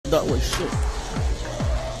That was shit.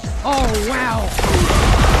 Oh wow!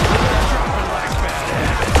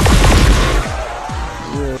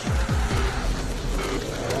 Yeah.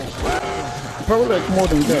 Probably like more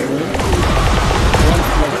than that, right?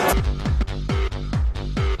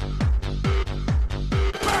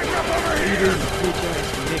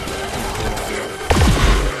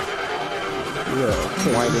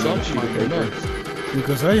 Why didn't you shoot it?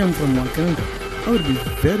 Because I am from Wakanda. I would be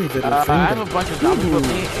very, very offended. I have a bunch of zombies with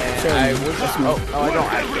me, and I was just... Oh, I don't.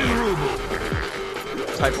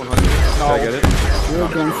 Type 100. Did I get it? We're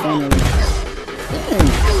going finally.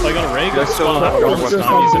 Oh, I got a ray gun. still have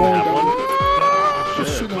zombies and have one.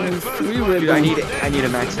 Dude, I need a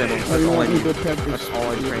max ammo. That's all I need. That's all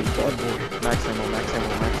I train. Max ammo, max ammo,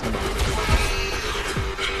 max ammo.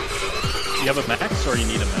 You have a max, or you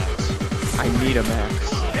need a max? I need a max.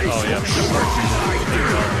 Oh yeah.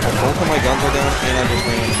 Both of my guns are down, and I just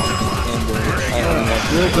ran. And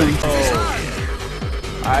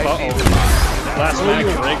Last mag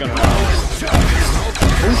and ray gun round.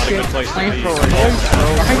 Not a good place to be.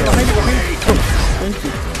 Thank you.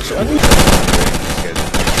 So I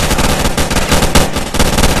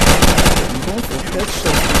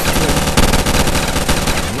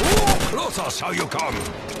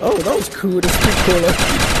oh, that was cool. That's pretty cool.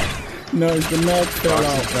 No, the mag fell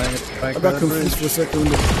out. I got confused for a second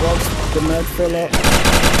when the mag fell out.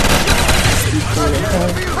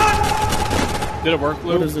 Did it work,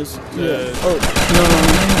 Lou? What is this? Yeah. Oh, no.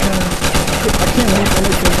 I can't move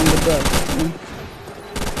anything from the back.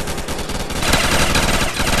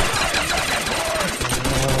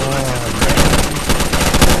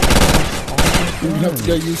 You have to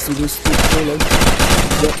get used to this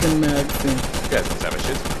weapon mag thing. You guys must have a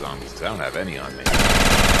shit for zombies, because I don't have any on me.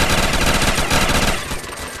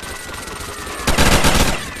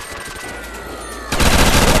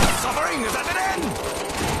 Suffering is at an end!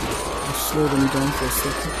 Slow them down for a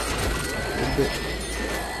second. A bit.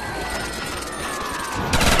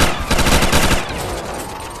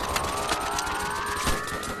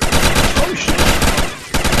 Oh shit!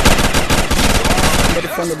 Somebody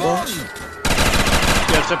found the box?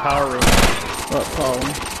 Yeah, it's a power room. What power?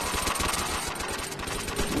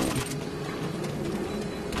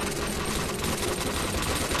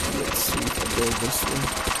 Let's see if I go this way.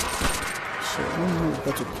 So, I don't know if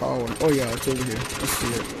that's a power. Oh yeah, it's over here. Let's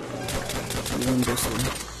see it. One this way.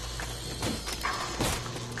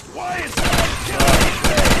 Why is that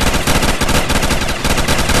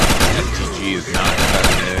STG is not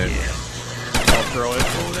infested. I'll throw it.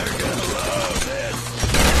 Oh, there goes.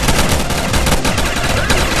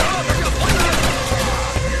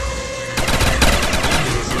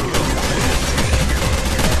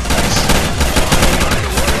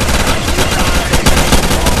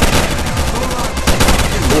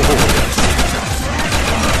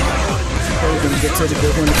 Get teddy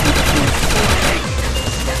bear when it's not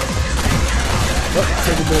oh,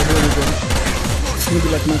 teddy bear, here we go. It's gonna be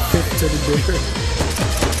like my 5th teddy bear.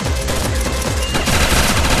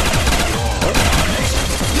 Oh.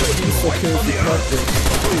 It's okay if you practice.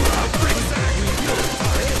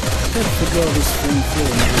 I gotta figure out this thing for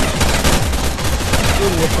me.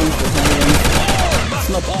 Good weapon for handling. It's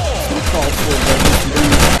not powerful, but it's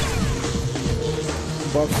doing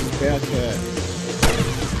box's back hat.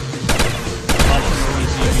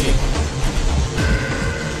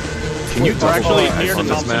 Can you We're actually near on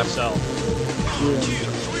the this Thompson map? cell. Yeah.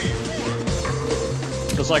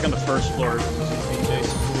 It's like on the first floor.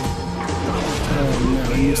 Jason. Oh no,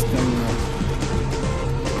 I missed them now.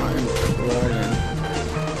 I'm crawling.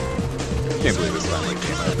 I can't believe this finally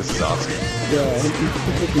came out. This is awesome. Yeah, people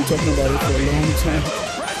have been talking about it for a long time.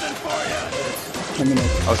 Coming up.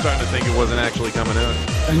 I was starting to think it wasn't actually coming out.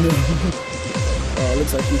 I know.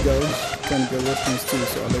 Looks like you guys can get weapons too,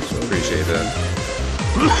 so I'll let you Appreciate that.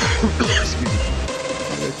 Excuse me.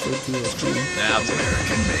 I'll let you do it too. Now it's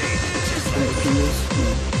American made. Open this? No.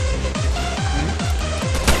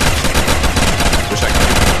 Wish I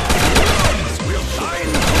could.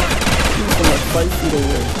 He's from like 5 feet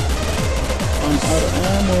away. I'm out of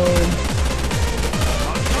ammo.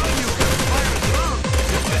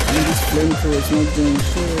 And this flamethrower is not doing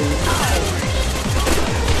shit.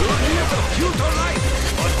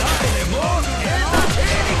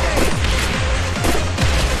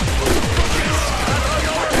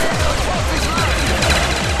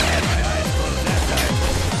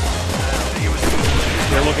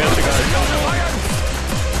 Yeah, look at you guys.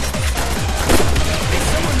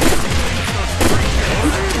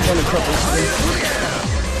 On a couple things.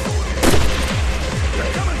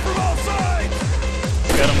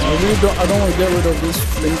 Get him I don't want to get rid of this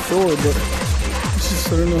flamethrower, but it's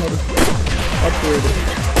just I don't know how to operate it.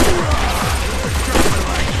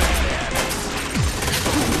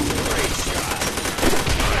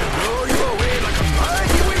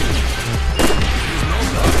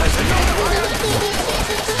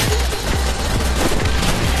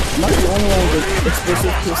 Am I the only one with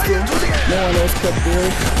explosive pistol? No one else kept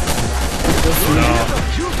theirs? No.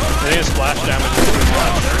 I think it's splash damage is too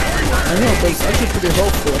much. I know, but it's actually pretty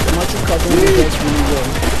helpful. I'm actually covering you guys really well.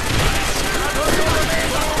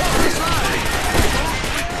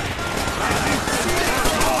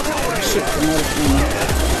 Shit, I'm out of ammo.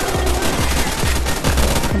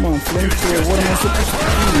 Come on, flamethrower, what am I supposed to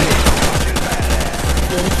do?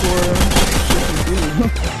 Flamethrower, shit is good. Come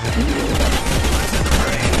on.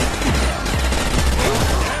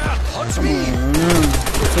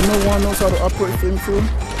 So no one knows how to operate flamethrower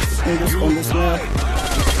on this map.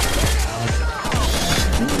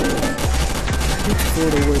 Throw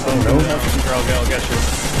it away, but no. I'll get you.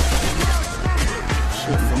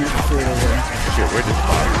 Shit, I'm gonna throw it away. Shit, where did the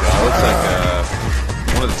body go? It looks like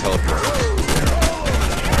one of the teleporters.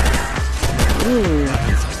 Ooh.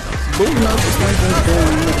 Both maps is not even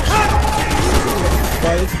doing much.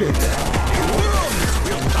 5 hits.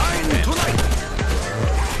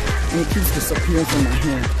 And it keeps disappearing from my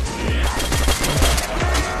hand.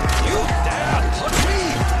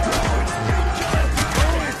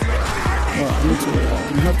 Well,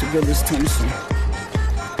 I have to get this Thompson.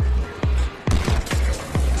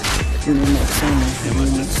 Give me my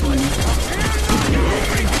son.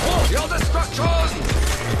 Your destruction!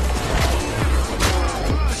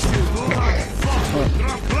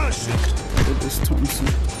 Get this Thompson.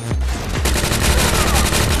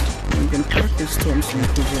 I'm gonna crack this Thompson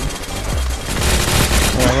today.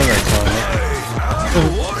 Oh, I love that song.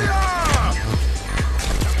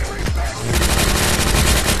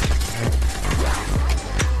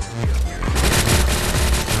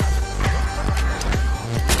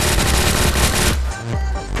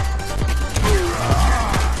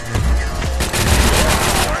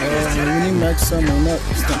 Max ammo, not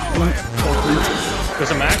carpenter.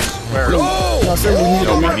 There's a max? Where? No, I said we need a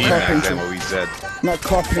not carpenter. What we said. Not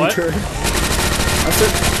carpenter. What? I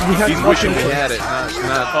said we had He's wishing carpenter. we had it,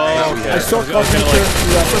 not Oh, okay. I saw carpenter.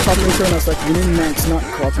 Yeah, I saw carpenter and I was like, we need Max, not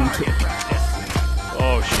carpenter.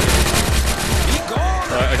 Oh shit.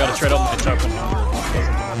 I gotta trade out my token.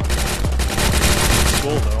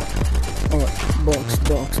 Cool though. Alright, box.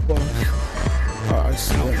 I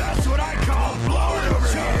see that.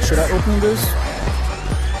 Should I open this?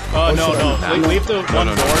 No. Leave the one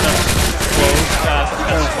door that's closed at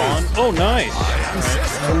spawn. Oh, nice.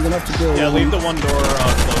 So I'm gonna have to go. Yeah, leave the one door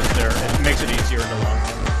closed there. It makes it easier in the long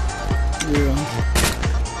run. Yeah.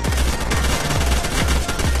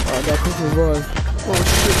 Oh, I got quick revive. Oh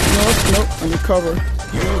shit, nope, I need cover.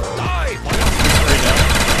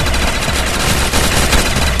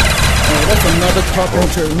 Oh, that's another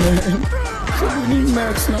carpenter, man. We need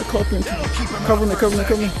Max, not carpenter. Cover me.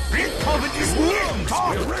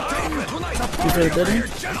 Is there a dead end?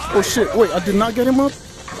 Oh shit, wait, I did not get him up?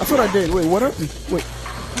 I thought I did. Wait, what happened? Wait.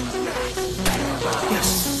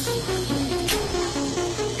 Yes.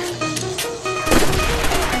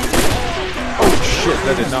 Oh shit,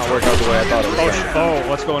 that did not work out the way I thought it was. Oh,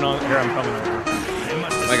 what's going on? Here, I'm coming over.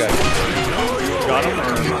 I got You got him?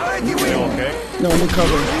 Or you okay? No, I need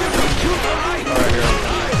cover. Alright, here.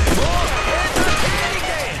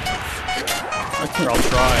 I'll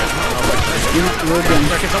try.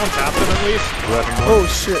 Can someone tap them at least? Oh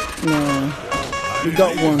shit, no. We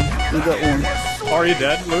got one. Are you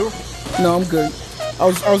dead, Lou? No, I'm good. I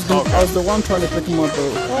was the one trying to pick him up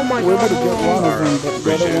though. Oh my god. We were able to get one of them, but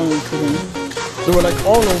the other one we couldn't. They were like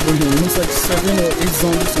all over him. He's like 7 or 8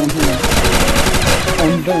 zombies on him.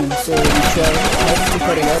 On them. So we tried. I actually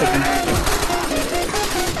cut a lot of them.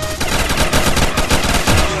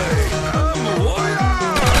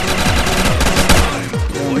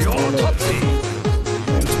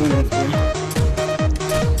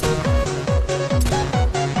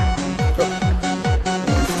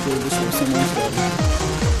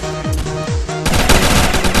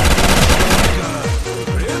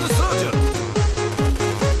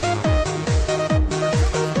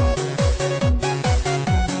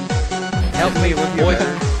 Help me with your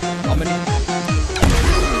how many?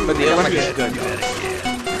 But the other one is good.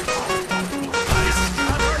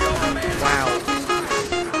 Wow.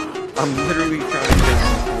 I'm literally trying to get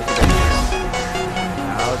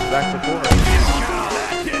now it's back to 4.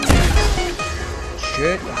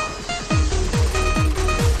 Shit.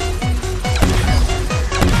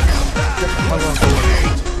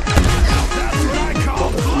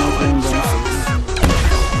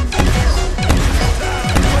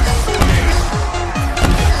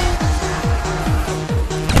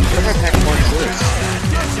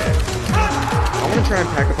 try and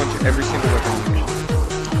pack a bunch of every single weapon. I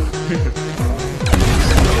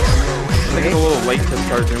think it's a little late to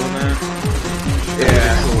start doing that.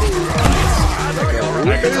 Yeah.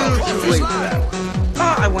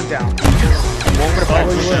 I went down. Well, I'm gonna pack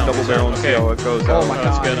this double barrel and see how it goes. Oh my god.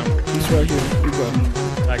 Let's get him. He's right here. You got him.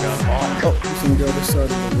 I got him. Oh, he's on the other side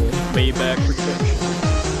of the wall. Maybach protection.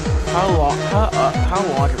 How long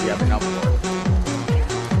have you been up for?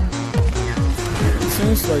 It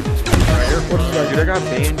seems like what is that? Dude, I got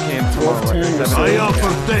band camp tomorrow. I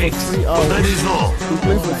offer thanks, but that is all. We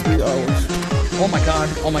played for 3 hours. Oh my god,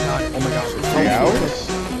 oh my god, oh my god. 3 hours?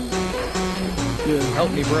 Yeah.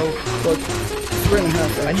 Help me, bro. But 3.5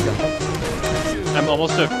 hours. I need help. I'm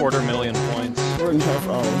almost at 250,000 points. 3.5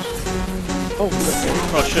 hours. Oh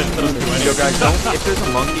shit, that doesn't do anything. Yo guys, don't, if there's a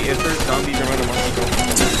monkey, if there's zombies around a monkey, don't.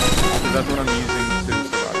 Because that's what I'm using to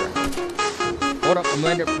survive right now. Hold up, I'm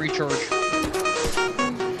landing up recharge.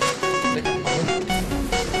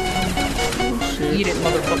 Eat it,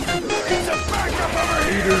 motherfucker.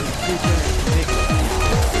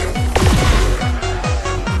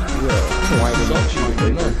 Why was that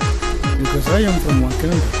shooting? because I am from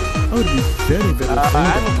Wakanda. I would be very, very I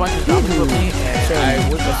have a bunch of zombies with me, and I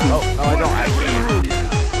would just... Oh, I don't actually.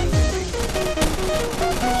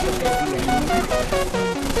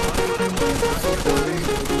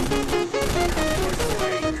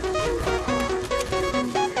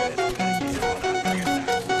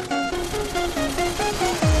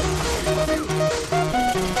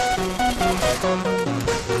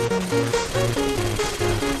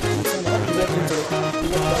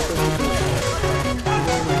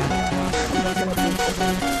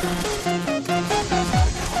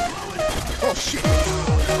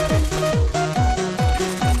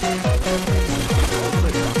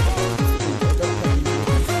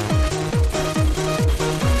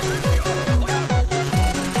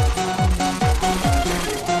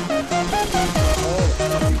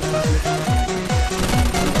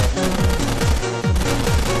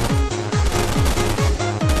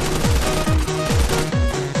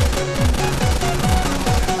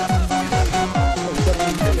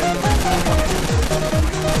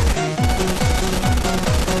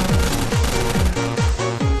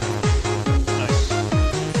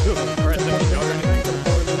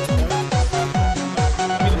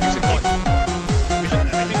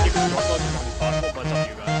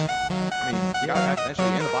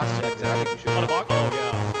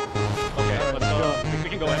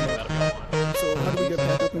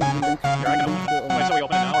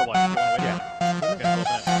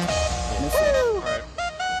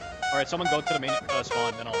 Someone go to the main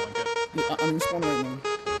spawn, then I'll link it. Yeah, I'm in spawn right now.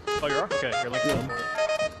 Oh, you are? Okay, you're linked. You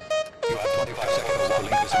have 25 seconds to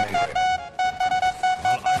link this mainframe.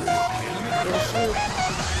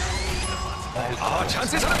 Our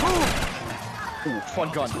chances are improved! Ooh, fun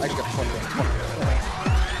gun. I got fun gun.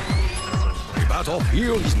 The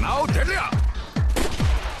battlefield is now deadlier!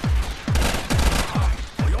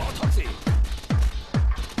 For your autopsy!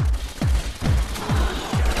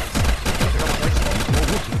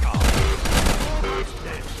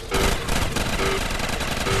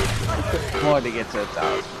 More to get to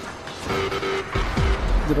 1,000.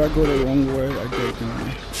 Did I go the wrong way? I did.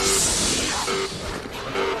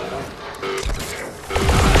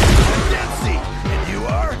 Death seat, and you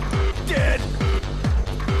are dead!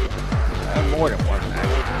 I have more than one,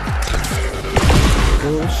 actually.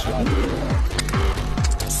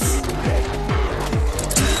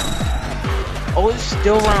 Oh, it's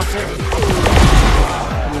still round 50.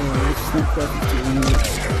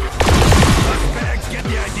 Get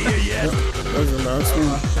the idea yet? That was the last one.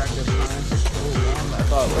 I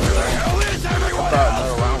thought it was Where the hell is everyone else?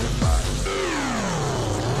 another round was fine.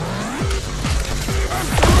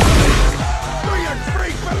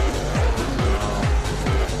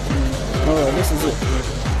 Alright, this is it.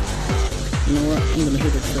 You know what? I'm gonna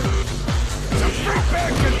hit it shot.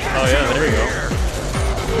 Oh yeah, there you go.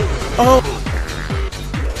 Oh!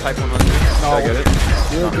 Type 100. Did I get it?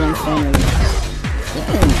 You're going finally.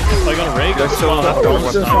 Like on a ray gun, still spawn have out to go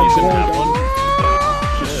zombies with in that one.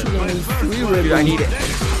 Dude, I need it.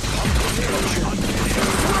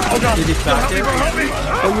 Oh god, did he back there?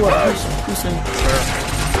 Oh, you are. Who's in?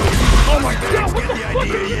 Oh my god, what the fuck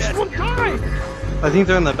is this one guy? I think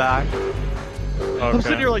they're in the back. I'm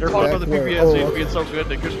sitting here like talking about the PPSC being so good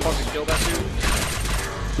they could fucking kill that dude.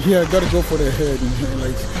 Yeah, I gotta go for the head, man.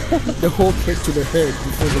 Like, the whole kick to the head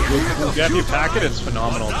before the break. Yeah, if you pack it, it's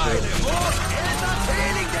phenomenal too.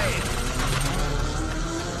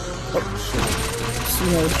 Oh, shit. See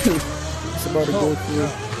how it is? It's about to go through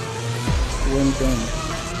one gun.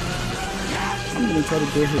 I'm gonna try to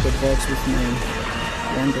go hit the box with my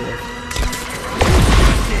one door.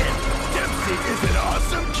 is an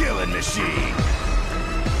awesome killing machine.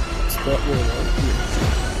 That way,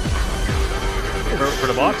 right For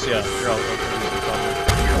the box, yeah. Here, I'll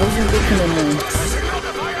I wasn't looking at mine.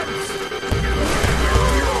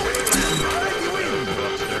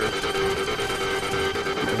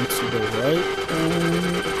 Going to the right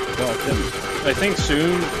and I think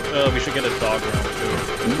soon we should get a dog round too.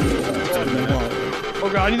 Oh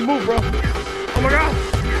god, I need to move, bro. Oh my god.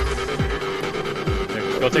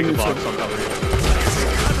 Here, go take the box. I'll cover you.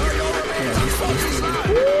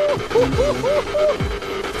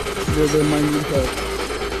 They might need help.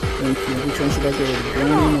 Thank you. Which one should I get?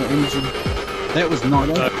 Browning or energy? That was not.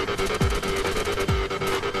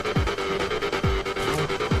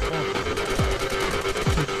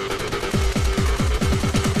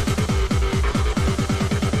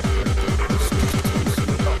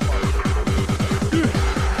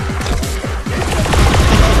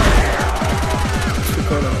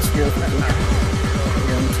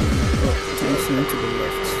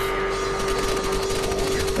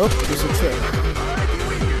 Oh, there's a trap.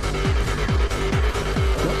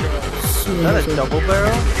 Is that a double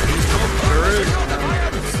barrel? Sure is.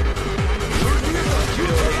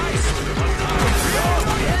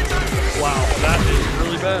 Wow, that is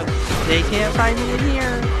really bad. They can't find me in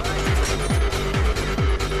here.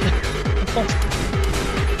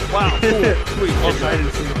 Wow, cool. Sweet. Okay.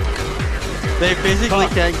 They physically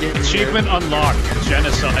can't get in Achievement unlocked.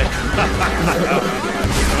 Genocide.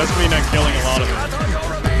 Must mean I'm killing a lot of it.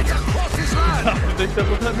 I think that's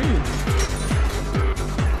what that means.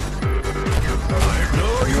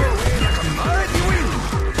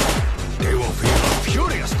 They will feel a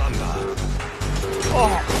furious thunder.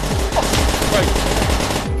 Right.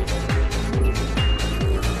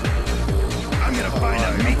 I'm gonna find a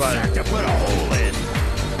meat sack to put a hole in.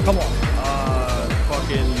 Come on.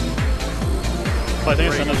 Fucking. I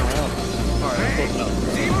think it's another round. Alright, close enough.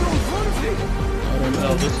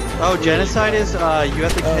 No, this. Oh, genocide is you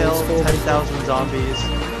have to kill 10,000 zombies.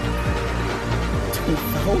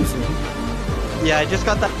 10,000? Yeah, I just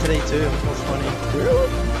got that today too. That's funny. Really?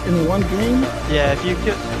 In one game? Yeah, if you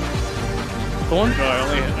kill. No, I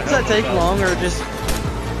Does that take long or just?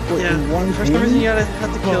 Wait, Yeah. in one For some reason you gotta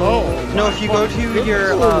have to kill. Oh, no, if you go to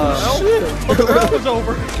your shit. The round was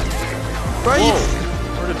over. right.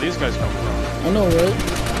 Where did these guys come from? I know, right?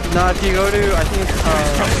 No, if you go to I think it's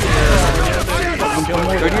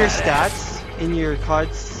go to your stats in your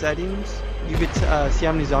Codz settings, you could see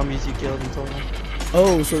how many zombies you killed in total.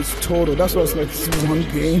 Oh, so it's total. That's why it's like it's one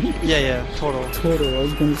game. Yeah, total. Total, I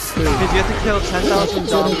was gonna say. Because you have to kill 10,000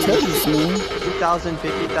 zombies, Texas, man. 50,000,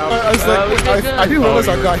 50,000. I was like, I didn't realize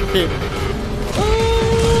I got hit.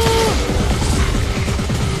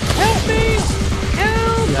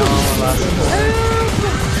 Yeah,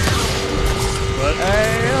 What?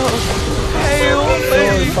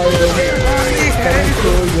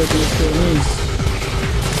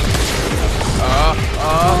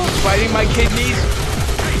 Fighting my kidneys.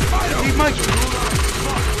 Leave my.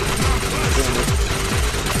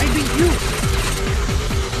 I beat you.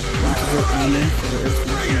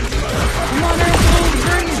 Come on,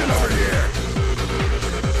 over here.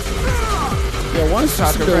 Yeah, once you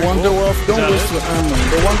see the Wonder Wolf, don't waste your ammo.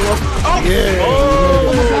 The Wonder Wolf. Oh!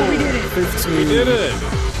 Yeah. We did it. 15. We did it.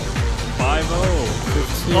 5-0.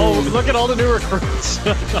 15. Oh, look at all the new recruits.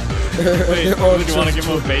 Wait, do you want to give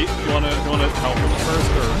them a bait? You want to help them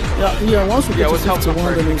first, or? Yeah. Once we get to let's help 51,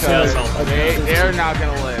 them then we first say, because they're not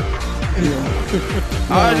gonna live.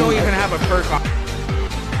 yeah. I don't even have a perk on.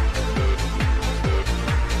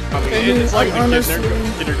 It's like honestly,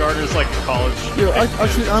 kindergarten is like college. Yeah,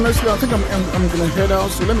 actually, honestly, I think I'm gonna head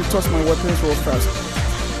out. So let me toss my weapons real fast.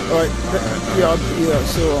 All right. Yeah.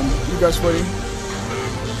 So you guys ready?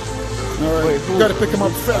 All right. You gotta pick him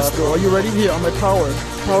up fast, though. Are you ready? Here, I'm at power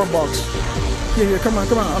box. Here, come on.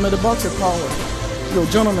 I'm at the box at power. Yo,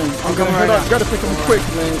 gentlemen, I'm gonna head out. You gotta pick him quick,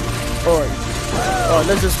 man. All right.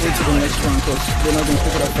 Let's just wait till the next round, cause they're not gonna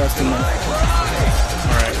pick it up fast enough.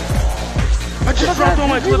 All right. I just dropped all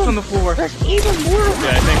my clips on the floor. There's even more of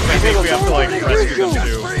Yeah, I think we have to like rescue them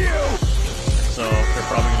too. So they're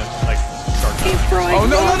probably gonna like start that. Oh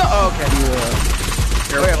no! Oh, okay.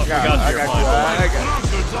 Here, I we got you. got you.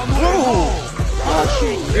 Oh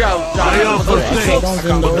shit!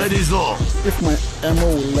 If my ammo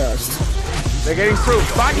will last. They're getting through.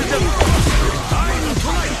 Find them.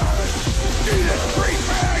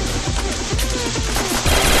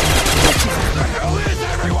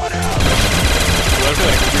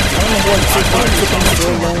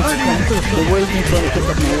 The way he's trying to pick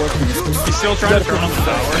up my weapons. He's still trying to turn on the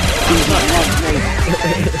tower.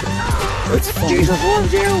 It's fun. Jesus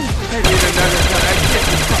loves you! I need another gun.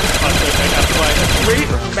 Great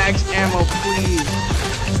max ammo, please.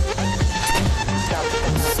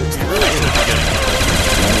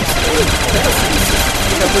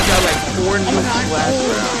 I put down like 4 nukes last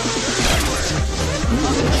round.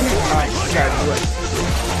 Alright, gotta do it.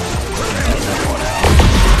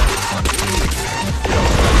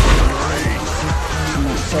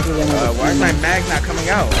 Why is my mag not coming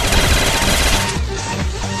out?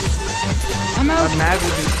 I'm out. My mag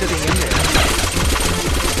was just sitting in there.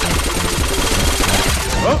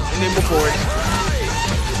 Oh, enable board.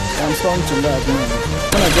 I'm starting to lag now.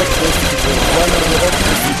 When I get closer to the why not get up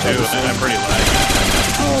to Me too, and I'm pretty laggy.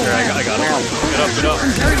 Here, I got it. Get up.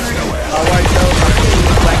 Oh, I know.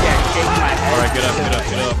 Like that, shake my head. Alright, get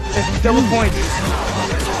up. It's double points.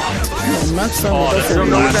 No, max time. Oh, that's the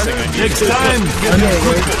last thing I need. Next time, I know,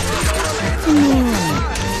 right?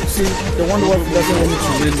 See, the Wonder Woman doesn't want me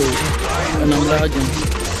to reload, and I'm lagging.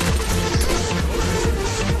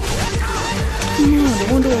 The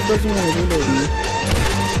Wonder Woman doesn't want to reload me.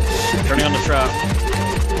 Turning on the trap.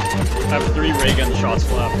 I have 3 ray gun shots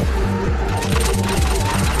left.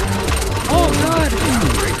 Oh god!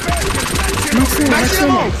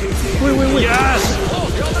 Maximum! Wait. Yes!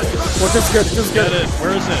 Well, just get it.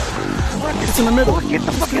 Where is it? It's in the middle. Get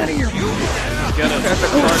the fuck out of here! Get it. That's a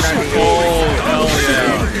car 98. Oh, hell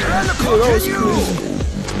yeah. Oh, that was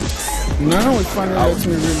crazy. Now it finally lets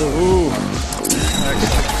me reload. Ooh.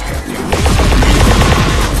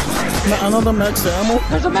 Another max ammo?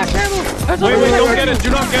 There's a max ammo! Wait, don't get it. Do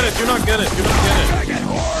not get it.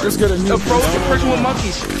 Just get a new Bro, with the person with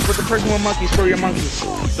monkeys. Throw your monkeys.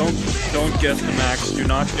 Don't get the max. Do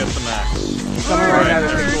not get the max. Coming right now to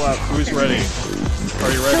pick you up. Who's ready?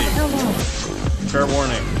 Are you ready? Fair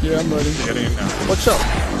warning. Yeah, I'm ready. Getting it now. Watch out.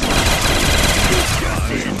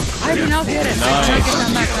 I can now get it. I can get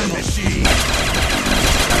that max ammo.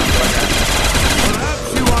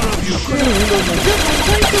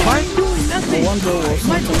 Why are you doing nothing? My wonder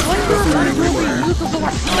not really uses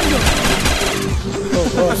our thunder.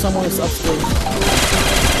 Oh, someone is upstairs.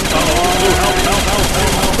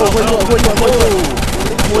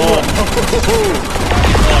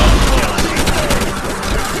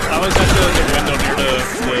 I was at the window near the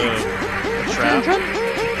trap.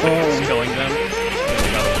 Just killing them.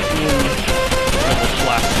 Double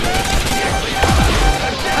flash.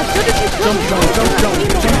 I said if you jump.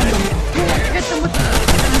 Hit them with the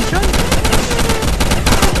jump.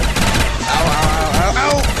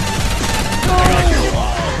 Ow.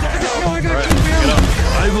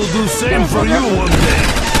 I will do same for you one day.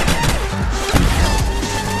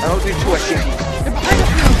 I don't do too much.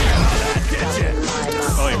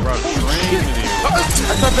 Oh, you brought a train with you.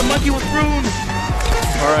 I thought the monkey was ruined.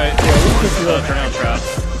 Alright, turn on trap.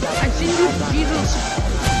 I see you, Jesus.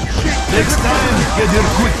 Next time, get here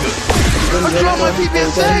quicker. I dropped my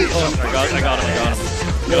PPSA. I got him.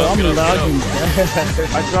 I'm lagging.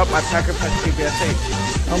 I dropped my packer punch PPSA.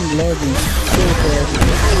 I'm lagging so bad.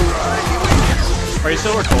 Are you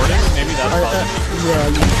still recording? Maybe that's possible.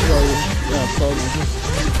 Yeah, probably.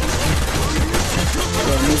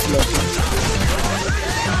 Yeah, most likely.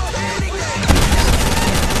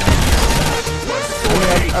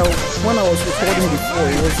 When I was recording before,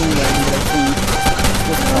 it wasn't lagging, but I think it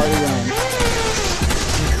was quite around.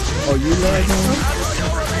 Oh, you lagging?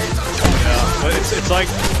 Yeah, but it's like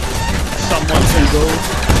someone can go.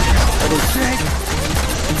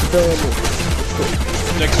 It's bearable.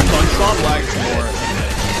 Like SpongeBob lags more.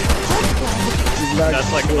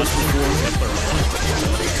 That's like a much more simpler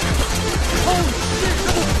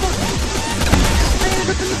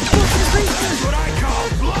What I call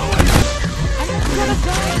blowing. I'm gonna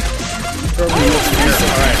die.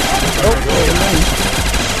 Alright.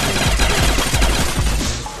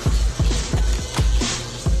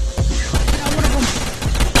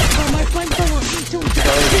 My flamethrower.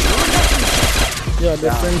 Yeah, the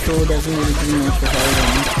flamethrower doesn't really do much for fire.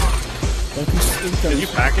 Did you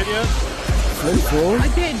pack it yet? Flamethrower? I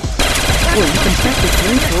did. Wait, you can pack the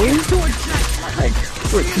flamethrower?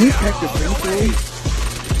 Wait, can you pack the flamethrower?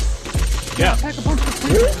 Yeah. Pack a bunch of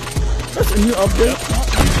flamethrowers. That's a new update.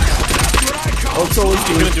 Oh, it's always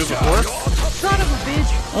You couldn't do it before? Son of a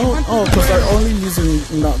bitch. Oh, because I'm only using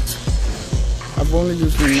nut. I've only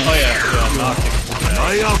used the nut. Oh yeah, knocking.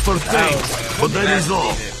 I offer thanks, but that is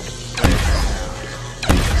all.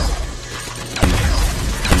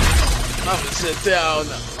 I'm gonna sit down.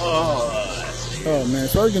 Oh man,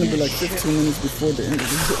 it's probably gonna be like 15 minutes before the end of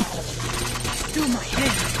the game. Do my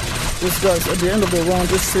head. Just guys, at the end of the round,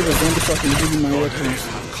 just save a zombie so I can give you my weapons.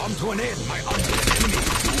 Come to an end, my enemy.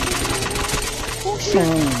 Oh shit.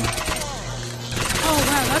 Oh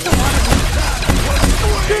wow, that's a lot of them.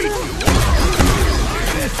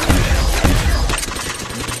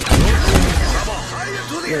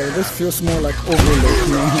 Yeah, this feels more like Overlook,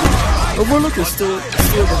 man. Overlook is still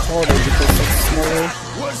the harder because it's smaller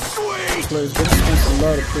place, but it spends a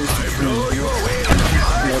lot of place to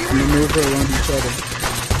like maneuver around each other.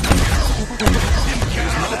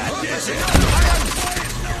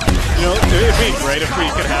 You know, it'd be great if we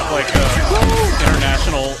could have like a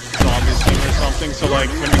international zombies team or something. So like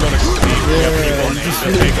when we go to sleep, we have people in Asia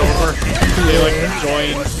take over. They like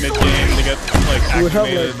join mid game. They get like activated. We would have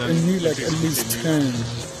like and we need like at least 10.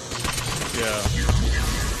 Yeah.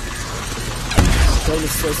 Probably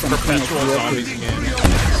say some Perpetual kind of zombies game.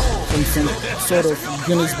 Some sort of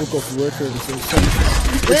Guinness Book of Records or something.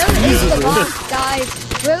 Where is the box, guys?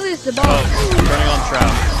 Where is the box? Oh, turning on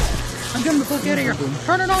trap. I'm gonna go get here.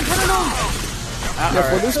 Turn it on, turn it on. Yeah,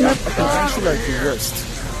 for this map, I can actually like rest.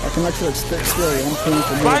 I can actually like stay still. I'm playing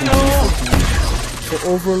for more than 2 seconds. For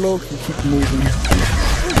Overload, you keep moving.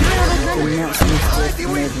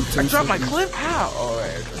 I dropped my clip? How?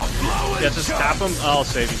 Alright. Yeah, just tap him. I'll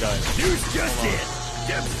save you guys. You just did.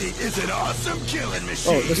 Dempsey is an awesome killing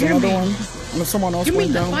machine. Oh, there's another one. And someone else You went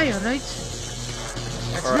mean the down. fire, right?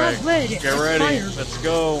 That's Alright, not red, get it's ready. fire. Let's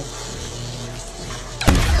go.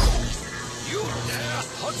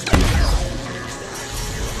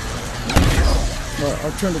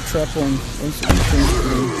 I'll turn the trap on.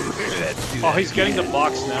 Oh, he's getting the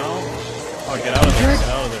box now? Oh, get out of there, get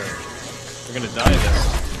out of there. We're gonna die there.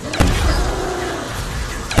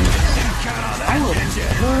 I will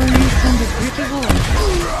burn you from the beautiful.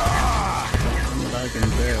 Like in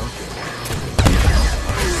there.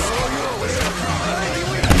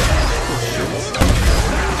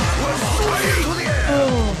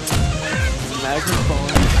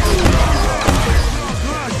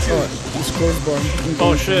 Oh, it's close by.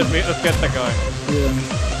 Oh shit, let's get that guy. Yeah.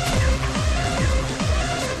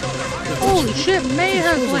 Holy shit, May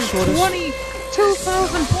has like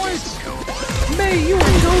 22,000 points. May, you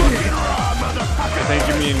ain't over it. I think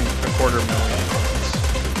you mean 250,000.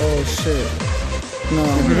 Oh shit. No, I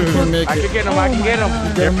can't make I it. can get him, I can get him.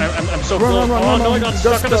 I'm so close. Oh no, I got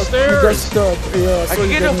stuck on the stairs. You got stuck. Yeah, I can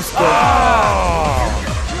get him.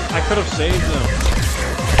 I could have saved him.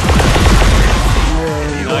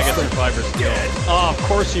 Yeah, Now I get survivors dead. Oh, of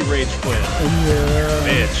course he rage quit. Yeah.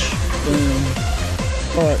 Bitch.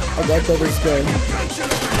 Alright, I got this guy. I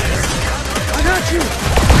got you. I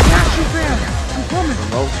got you, fam. I'm coming.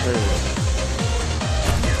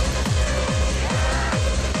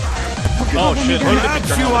 Oh shit, what did it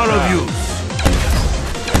That's you, all of you.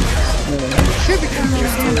 Should be coming over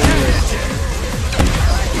here.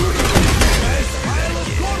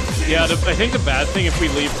 Yeah, I think the bad thing if we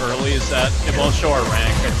leave early is that it won't show our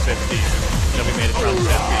rank at 50. You know, we made it around 50.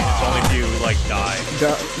 It's only if you, like, die.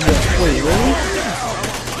 Yeah, wait, really?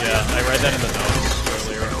 Yeah, I read that in the notes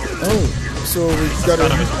earlier. Oh, so we That's gotta...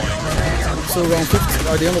 kind of annoying. So around 50,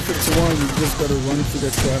 at the end of 51, you just gotta run through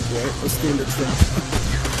the trap, right? Or stay in the trap.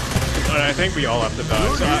 I think we all have to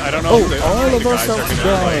die, so I don't know if all of the us guys have are to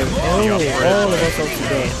gonna, die. like, Oh, be up for it, all of but- us have to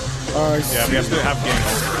die. Yeah, we have to have game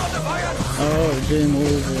over. Oh, game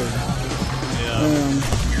over.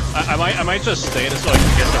 Yeah. I might just stay so I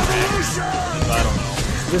can get the rank. But I don't know.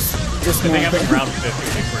 Just I think having round 50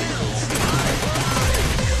 would be pretty cool.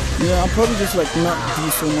 Yeah, I'll probably just like not do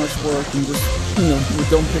so much work and just, you know, we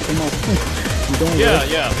don't pick them up. We don't Yeah, work.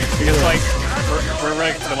 yeah, because like we're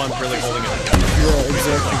like the ones really holding it together. Yeah,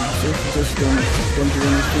 exactly. Just don't do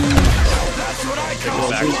anything.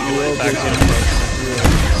 Back to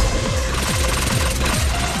the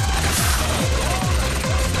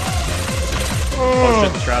Oh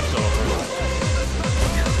shit, the trap's over.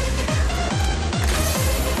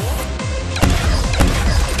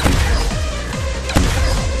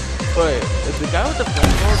 Wait, is the guy with the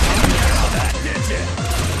flamethrower coming?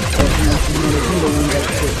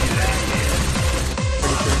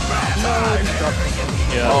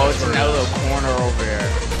 Yeah. Oh, it's in that little corner over there.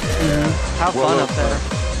 Have fun up there.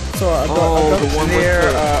 So I got the one near,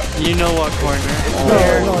 You know what corner?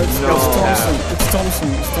 no, it's Thompson. It's Thompson.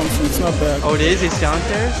 It's Thompson. It's not bad. Oh, it is? It's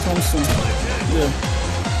downstairs? Thompson. Yeah.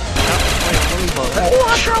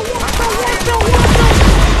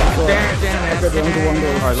 Damn, I got the under one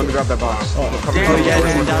there. Alright, let me grab that box. Oh, yeah,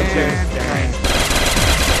 it's downstairs.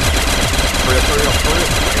 Hurry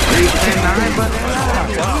up.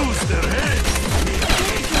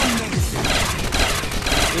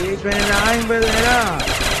 329, Balera.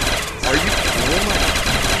 Are you cool?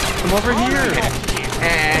 Come over here.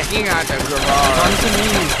 And he got the garage. Come to me.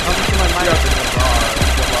 Come to my mic.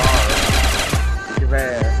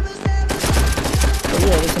 Garage. Oh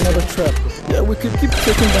yeah, there's another trap. Yeah, we could keep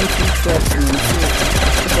taking down 2 tracks, man.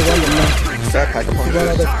 It's a random match. That pack of Run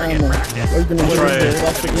out of ammo. Are you gonna Try hit it. the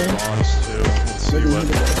box again? Let's see what.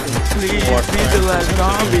 Please be the last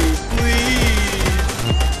zombie.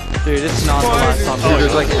 Please. Dude, it's not the last zombie. Oh,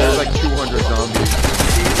 there's like 200 zombies.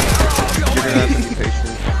 You're gonna have to be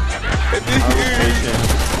patient.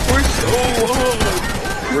 We're so low.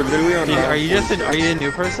 We're literally on. Dude, are you a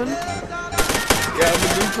new person? Yeah, I'm a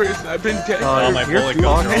new person. I've been dead. Oh, my you're bullet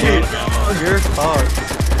guns are fucked. out of ammo. You're fucked.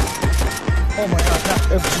 Oh my god, that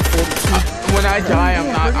FG42. When I die,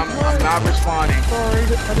 I'm not responding. Sorry,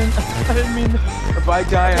 I didn't mean that. If I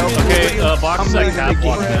die, I'll Okay, box is like half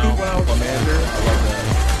block now. Commander, I love that.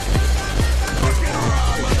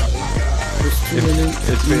 There's too many.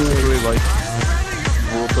 It's basically like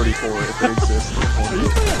Rule 34 if it exists.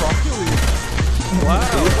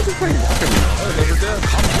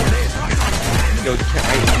 Yo, I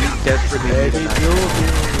desperately need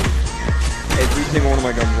every single one of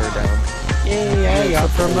my guns are down. Yay, I got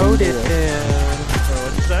promoted then.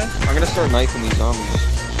 What'd you say? I'm gonna start knifing these zombies.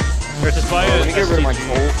 Or just buy Let a me get rid of my STG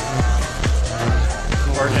Colt.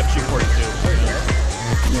 or an FG42.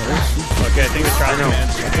 Okay, I think the trash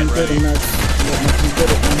man's getting ready. I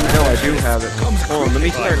know, I do have it. Hold on, let me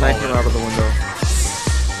start knifing out of the window.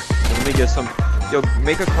 Let me get some. Yo,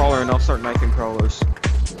 make a crawler and I'll start knifing crawlers.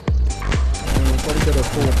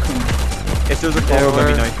 If there's a crawler, let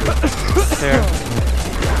me knife it. There.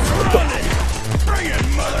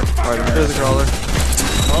 Alright, There's a crawler.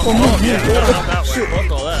 Yeah, not that way.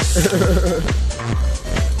 Fuck all that.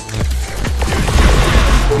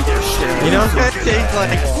 You know it's gonna take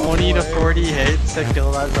like 20 to 40 hits to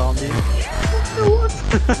kill that zombie.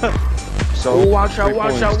 So, Oh, watch out, 3 watch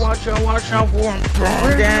points. out, watch out, watch out for him. Oh,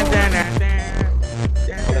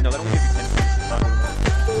 no, that only gives you 10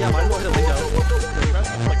 points. Yeah, might as well hit a link out. The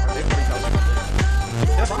rest is like 3,000.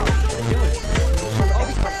 That's fine. Kill it.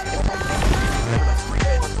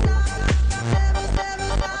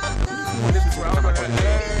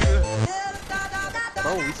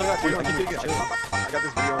 Oh, we still got 3 I got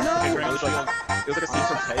this video on Instagram. It was like a scene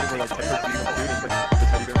from Ted where like Ted was beating a dude and like the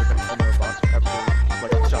teddy bear was like in the box after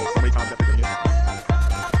like shot so many times after getting it.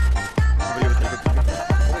 The video was taken.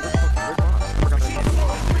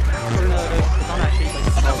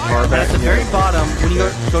 But at the very bottom, when you go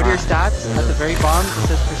to your stats, at the very bottom it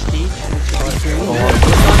says prestige, and it should be green.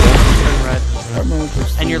 Turn red.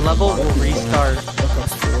 And your level will restart.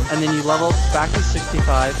 And then you level back to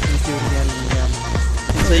 65 and you do it again and again.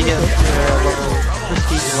 Until you get your level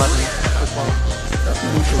prestige 11 or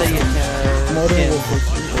 12. Until you get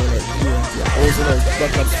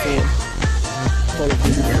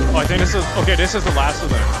Oh, I think this is okay. This is the last of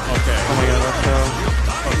them. Okay. Oh my god, let's go.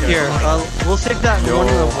 Okay. Here, we'll save that Yo, one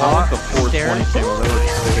in the I want the stairs. 420 camo. That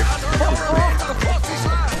looks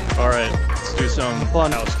sick. All right. Let's do some Hold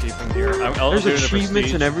on. housekeeping here. I'll There's do the achievements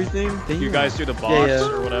prestige. and everything. You guys do the box Yeah.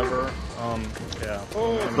 or whatever. Yeah.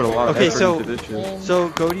 Put a lot of Okay, effort so into this shit. so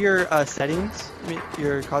go to your settings,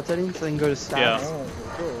 your COD settings, then go to stats. Yeah.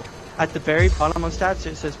 At the very bottom of stats,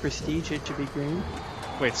 it says prestige. It should be green.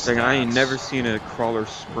 Wait. Like, I ain't stats. never seen a crawler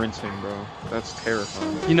sprinting, bro. That's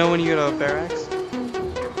terrifying. You know when you go to barracks?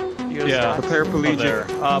 You go to Yeah. stats? Prepare Oh, collegiate.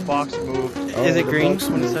 there. Box moved. Is it the green box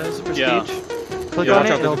when it move. says prestige? Yeah. Click Yeah. on Watch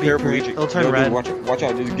it, out, it'll there's a be green. paraplegic. It'll turn Yo, red. dude, watch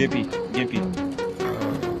out, there's a gimpy.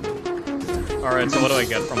 All right. So what do I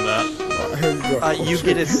get from that? Here you go. You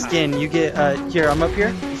get a skin. You get here. I'm up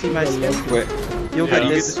here. You see my skin? Wait, You'll Yeah. get You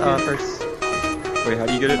get this the skin? first. wait, how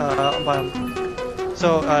do you get it? Bottom.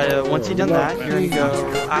 So once you've done that, you're gonna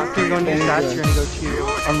go. After going to your stats, you're gonna go to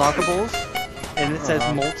unlockables, and it says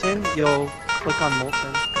molten. You'll click on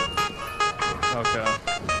molten, Okay.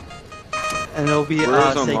 and it'll be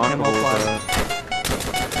Where's say camo plus unlockables?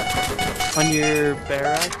 on your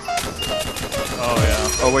barracks. Oh yeah.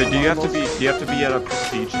 Oh wait, do you have to be at a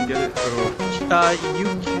prestige and get it? You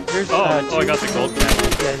can, there's Oh, two. I got the gold camo.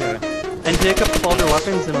 Yeah. And pick up all their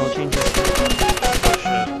weapons, and it'll change it. Oh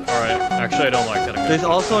shit. All right. Actually, I don't like that. There's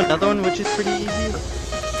also another one which is pretty easy.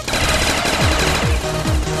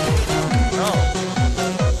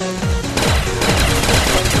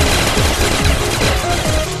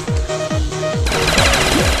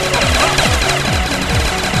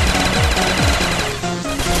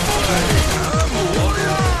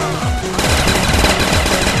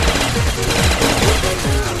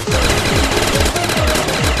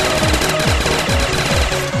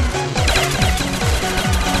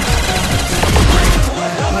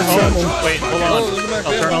 Oh, wait. Hold on.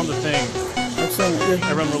 I'll turn on the thing.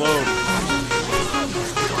 Everyone reload.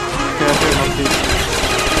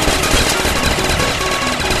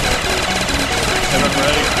 Everyone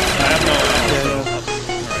ready? I have no ammo. So.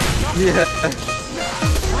 Yeah.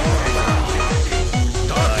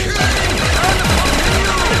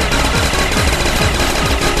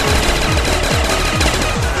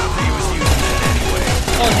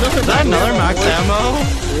 Is that another max ammo?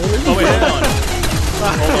 Oh wait, hold on.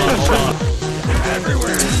 Hold on.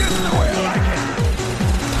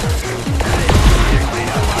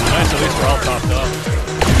 Nice, at least we're all topped up.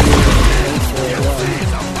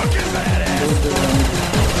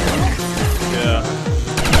 Yeah.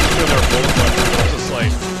 I'm sure they're both, but they'll just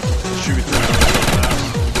like shoot through them so fast.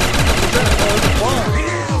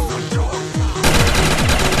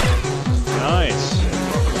 Nice.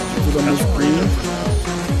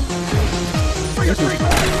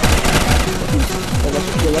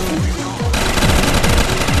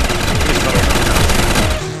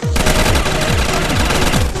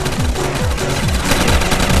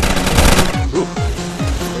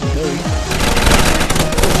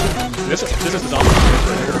 This is the zombie.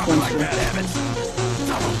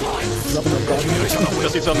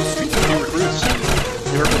 Just need some new recruits.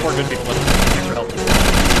 You heard before good people let them help.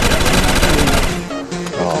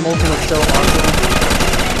 Oh, I'm ultimate so awesome.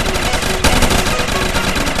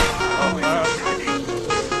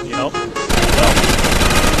 You know?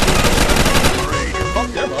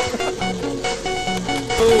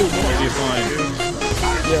 Boom! What do you find?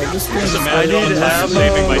 Yeah, this Just imagine all the time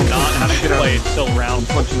saving by not having to play till round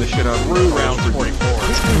Punching the shit out of through round 44.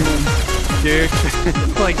 Dude.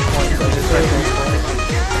 Like,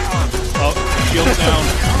 Oh, shields down.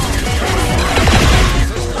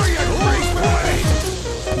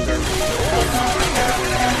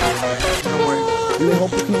 Go.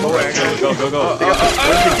 Oh,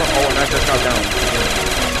 and I just got down.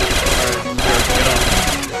 Get up.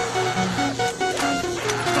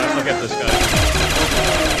 Alright, look at this guy.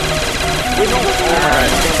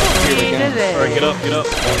 Alright, get up.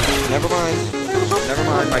 Never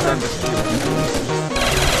mind, my gun just killed me.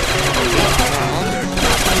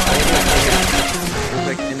 It's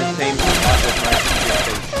like in the same spot as my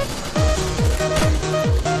face.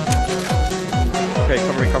 Okay,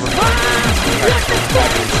 cover me.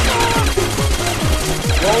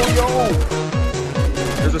 Yo!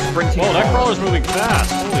 There's a spring team. Oh, that crawler's moving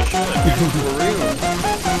fast. Holy shit. For real.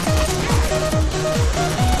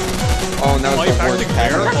 Oh, now Why it's you the worst acting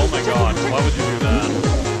hack. there? Oh my god, why would you do that?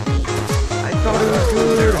 I thought it was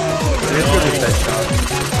good. It is good with headshots.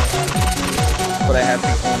 But I have to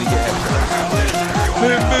only get headshots.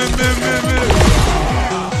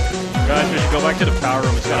 Guys, we should go back to the power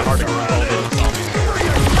room. It's kind of hard to control those zombies.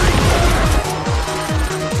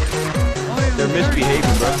 They're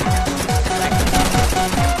misbehaving, bro.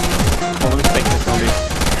 Oh, let me spank this zombie.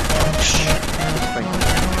 Spank him.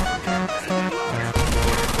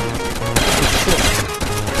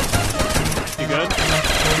 You good?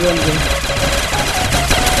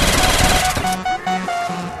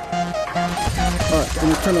 Alright, I'm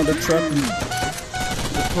gonna turn on the trap and the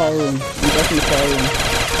power room. I'm back in the power room.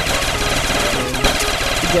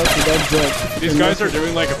 These guys are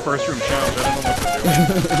doing like a first room challenge. I don't know what they're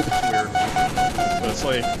doing. It's weird. But it's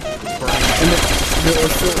like, it's burning. And they're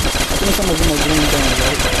still, I think some of them are going down,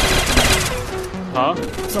 right? Huh?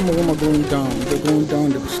 Some of them are going down. They're going down,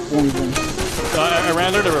 they're spawning them. I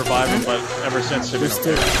ran there to revive them, but ever since they've been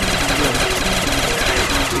Still,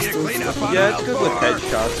 Yeah, it's good with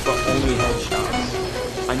headshots, but only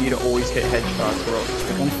headshots. I need to always hit headshots, bro.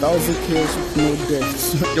 1,000 kills with no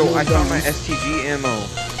deaths. Yo, No I found my downs. STG ammo.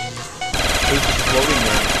 It was just floating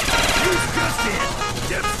there.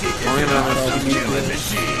 Only another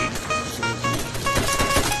STG.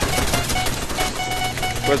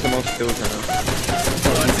 Where's the most kills right now?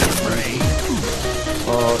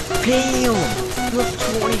 Damn! You have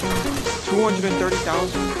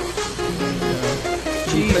 230,000?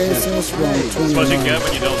 Playing since round That's what 29. you get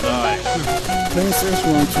when you don't die. Playing since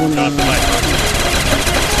round Not 29. the mic.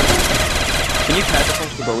 Can you pass the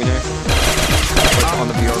punch to Bowie there? Like on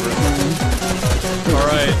the VR room?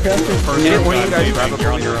 Alright. Didn't one of you guys grab a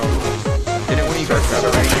on your own? Didn't one of you guys grab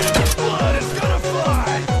a Blood is gonna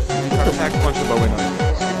fly. Try to pack a punch to Bowie now.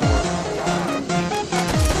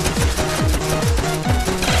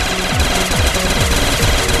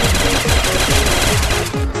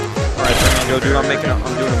 Yo, dude, I'm doing a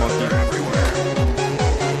monkey.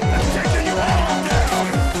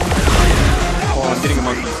 Oh, I'm getting a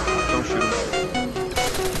monkey. Don't shoot him.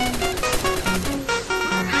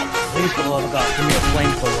 Please for the love of God, give me a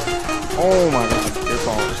flamethrower. Oh my god, your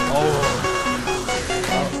fault. Oh.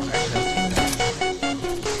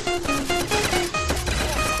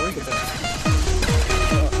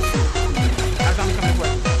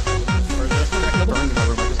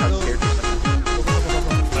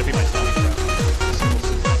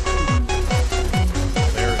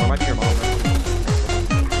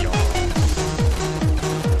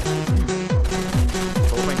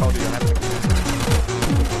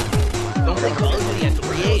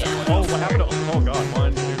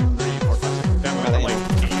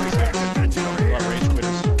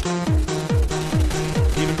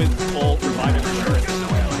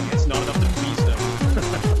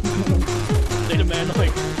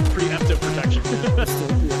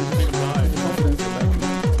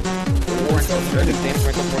 damage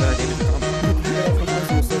myself more than I damage the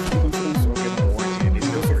zombie.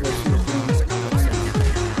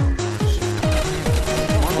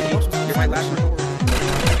 You're my last resort.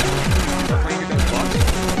 I'm playing your guns' box.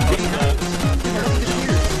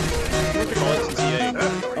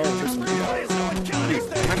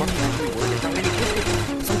 My monkey actually works.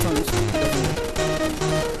 Sometimes.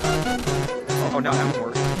 Oh, now that one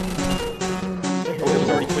works. Oh, it was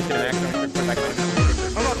already twisted and accidentally put back on.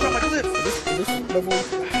 Oh no, it's not my clip! This level.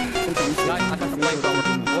 Guys, I got the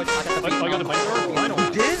flamethrower. What? I got the flamethrower. Final.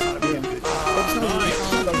 You did? Yeah. It's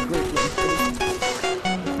not that great,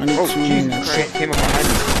 man. I need Oh, to Jesus Christ. Came up behind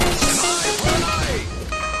me.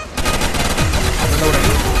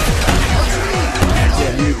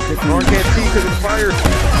 Yeah, Ron can't see because it's fire.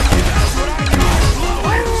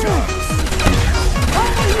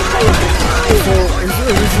 So, is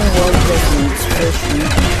there a reason why you guys were first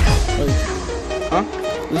shoot? Like, Huh?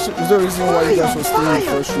 is there a reason why you guys were staying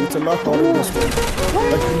first shoot? It's a lot harder this way.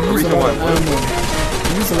 Like, you use a lot of ammo.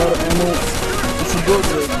 You use a lot of ammo. You should go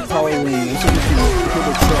to the power room so you can hit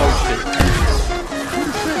the charge.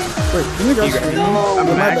 Wait, can you guys hear me?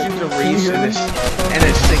 Imagine the Riese and a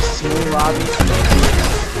 16 lobby.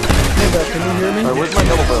 Can you hear me? Alright, where's my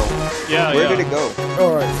double barrel? Yeah, Where did it go?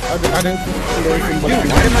 Alright, I didn't feel anything but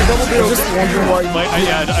Dude, why did my double barrel? I'm just wondering why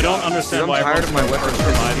you... I don't understand why I'm tired of my weapons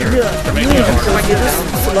from either.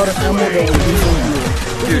 It's a lot of ammo that we're using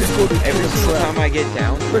here. Dude, every single time I get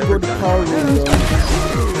down, Let's go to the power room, though.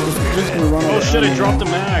 Just gonna run out Oh of shit, I ammo. dropped the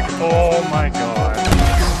mag. Oh my god.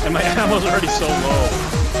 And my ammo's already so low.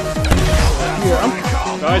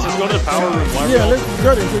 Yeah, Guys, let's go to the power room. Why yeah, let's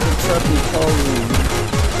go to hit the trap in the power room.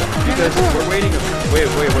 because we're waiting. Wait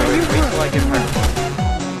till I get back.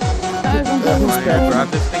 Grab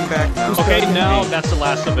this thing back now. Okay, now that's the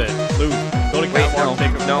last of it. Luke, go to Wait, catwalk,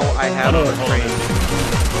 take a... no, I have Oh, no, a hold on. train.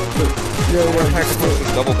 Yeah, We're right. packing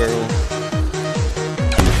this Double barrel.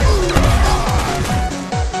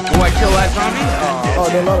 Do I kill that zombie? Oh,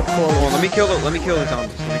 there are a lot of calls. Hold on, let me kill the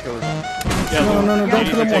zombies. Yeah, No, Luke, don't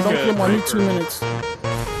you kill need them to all, don't take kill them all. I a need 2 minutes.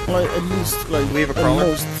 Like, at least, like, We have a at crawler.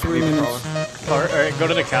 most 3 minutes. Alright, go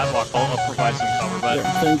to the catwalk. I'll provide some cover, but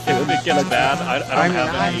Yeah, thank you. if it gets bad, I don't I'm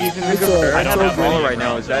have not any... even It's a alright. I I don't have a have crawler any right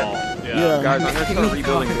now. Is that? Yeah. Guys, I'm gonna start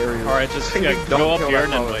rebuilding the area. Alright, just Don't go up kill here that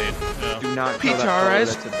and then crawler. wait. Yeah. Do not kill that crawler.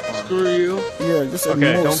 That's a farm. Screw you. Yeah, just at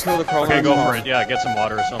Okay, Don't most. kill the crawler. Okay, go for it. Yeah, get some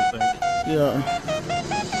water or something. Yeah.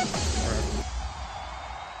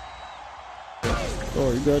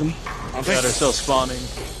 Oh, you got him? Yeah, they're still spawning.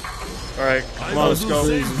 Alright, come on, let's go.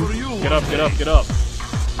 Crazy. Get up.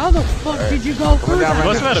 How the fuck did you go through You that?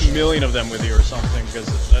 must have had a million of them with you or something, because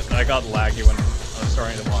I got laggy when I was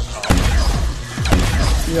starting to walk off.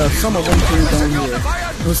 Yeah, some of them came down here.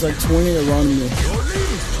 It was like 20 around me.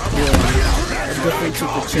 Yeah, I definitely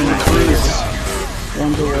took the chance.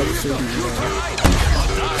 Wonder what it should be.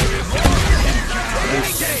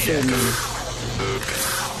 So many.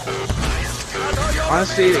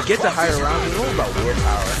 Honestly, to get to higher rounds, it's all about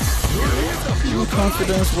willpower.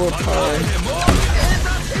 Confidence, willpower,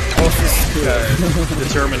 also skill.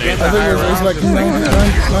 Determination. I think it's like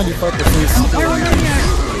 95% skill.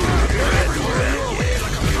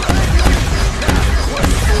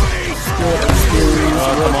 Experience,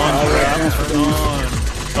 Come on, willpower, Trap. confidence.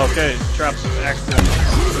 Come on. Okay, Trap's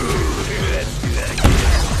active.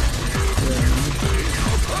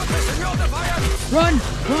 Run,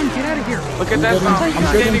 get out of here. Look at that I'm zombie.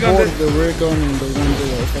 He's getting standing on bored the. of the ray gun and the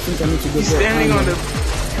window. I think I need to go He's get standing on the.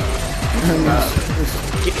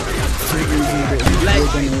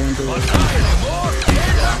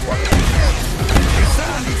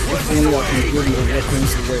 Only I can give the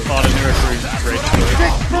weapons away. Oh, the nearest rage quit.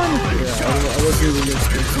 Yeah, I wasn't really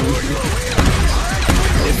expecting it.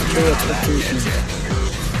 It's low expectations.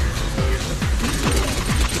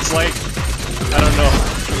 It's like, I don't know.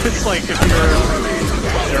 It's like if you're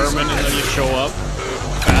German and then you show up,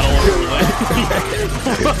 battle over land.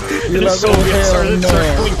 You're The like, oh, Soviets hell started no,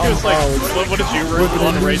 circling you. I'm It's like, out. what did you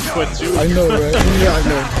want to rage quit too? I know, right? Yeah, I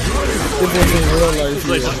know. It was in real life. It's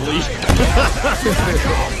like, Yeah. just leave.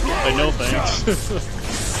 I know, thanks.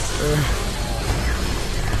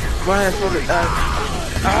 Why I thought it.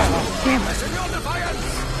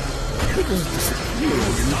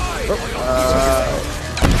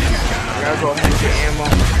 I gotta go ahead and get ammo.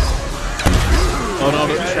 Oh no,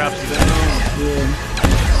 the trap's down.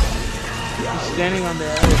 He's standing on the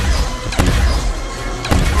edge.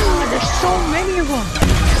 God, there's so many of them.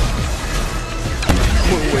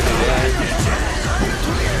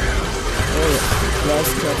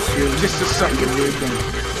 Last capsule. Just a second.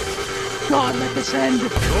 God, let this end. For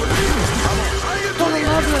the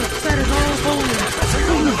love of that is all holy,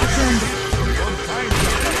 please descend.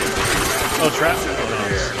 Oh, trap. Oh,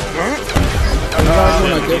 I'm not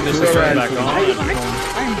gonna no. get This this is right. back on. I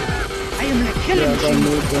am a killing Yeah, I got machine.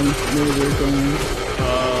 no gun. Maybe they're going.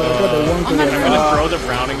 But I got the one I'm not gun. I'm gonna throw the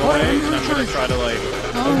Browning away, and I'm gonna try to like.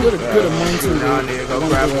 I've got a good amount to Now I need to go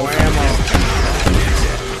grab more ammo.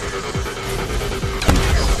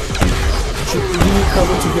 Do you need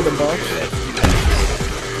cover to hit a box?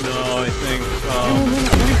 No, I think.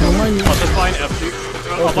 No, mine I'll just buy an FG.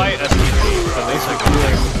 I'll buy an STG. At least I can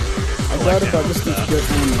like. I got it, but I just need to get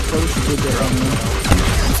ammo. Probably should go get ammo.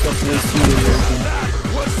 And stuff wasting the working.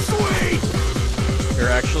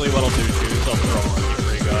 Here, actually, what I'll do too is I'll throw a monkey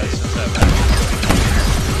for you guys since I have that.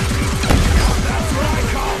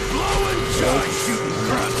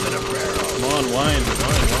 Come on, wine.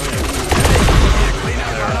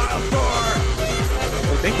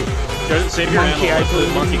 Oh, thank you. There. Save your ammo. Let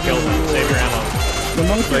the monkey kill him. Save your ammo. The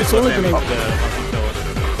monkey Wait, is let only the gonna... monkey kill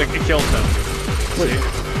it. It kills him. Wait.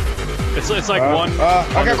 See? It's like one.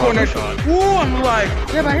 I got corner shot. Ooh, I'm like.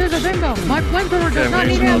 Yeah, but here's the thing though. My flamethrower does not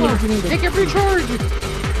need ammo. Take every charge.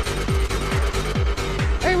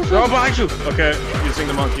 Hey, what's Go up? behind you. Okay, using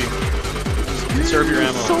the monkey. Conserve your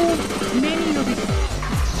ammo. So many of these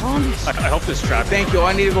zombies. I hope this trap. Thank you.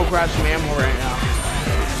 I need to go grab some ammo right now.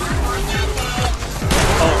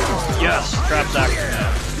 Oh, yes, trap's active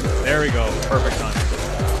now. There we go. Perfect time.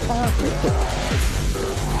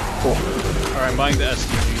 Cool. Alright, I'm buying the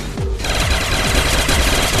STG.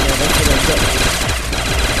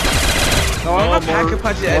 No, I'm gonna pack a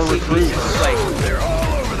punch the SCP.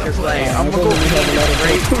 It's like, I'm gonna go beat it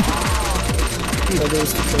great.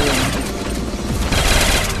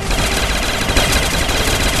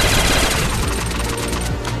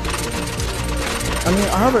 I mean,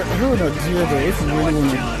 I have an idea though, if you really want to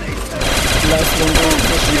last longer.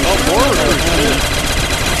 Oh, more recruits.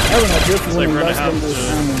 I have an idea if you want to last longer with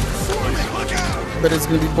ammo. But it's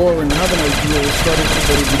going to be boring. I have an idea. It's starting to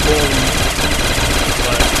be boring.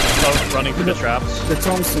 Oh, running through the traps. The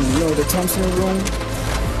Thompson, the Thompson room.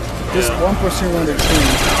 Just one person runs the train.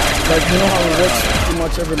 Like, you know how it works pretty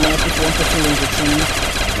much every map if one person runs the train.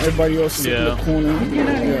 Everybody else sits in the corner.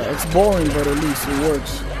 Yeah, it's boring, but at least it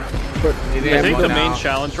works. But I think the main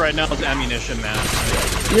challenge right now is ammunition, man.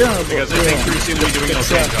 Yeah, because I think we seem to be doing an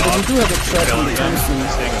okay job. But we do have a trap on the Thompson.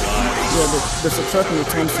 Staying alive. Yeah, there's a trap on the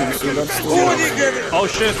Thompson, so that's still... Oh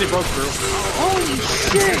shit, they broke through. Holy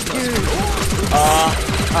shit, dude.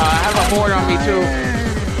 I have a horde on me too.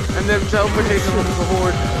 And then teleportation room is a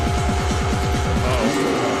horde.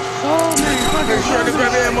 Oh man, Make sure to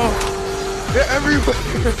grab ammo. They're everywhere.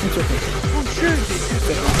 oh shit.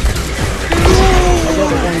 I got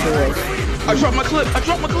the one door. I dropped my clip.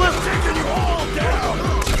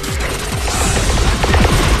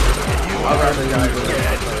 I'd rather die.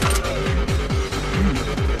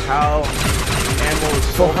 How ammo is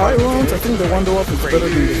so For high rounds, I think the one door is better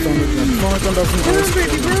than the Thunder Gun. Thunder Gun doesn't always kill.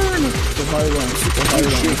 The high rounds, super high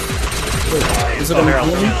rounds. Wait, is it on the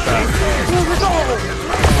green?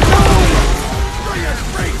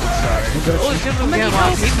 Oh, it's just we have a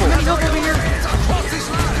lot of people.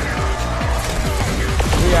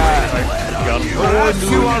 Got him.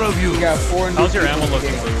 Out of you. We got 4 How's your ammo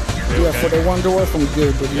looking, Lou? Yeah, for the one door, I'm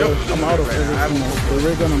good, but yeah, I'm out of everything else. The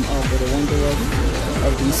ray gun, I'm out, but the one door,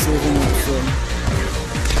 I've been saving up, so...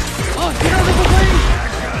 Oh, get out of the way!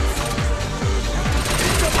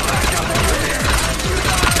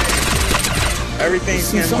 Everything's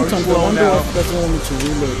See, getting more sometimes the slow one door now. doesn't want me to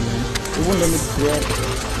reload, man. It won't let me grab.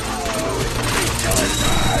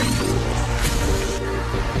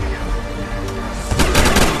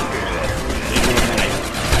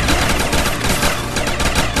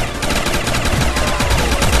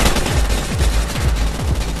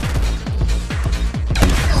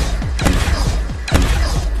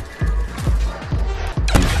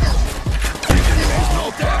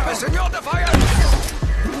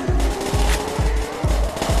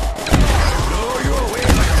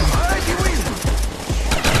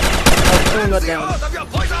 Got down.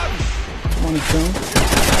 Come on, John.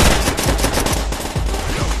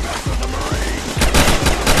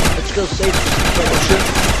 Let's go save fellowship.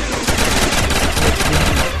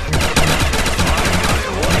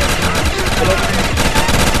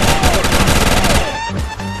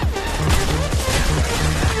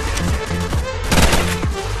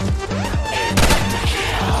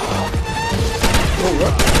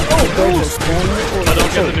 I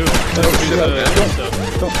don't get the new.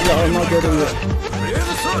 I'm not getting it.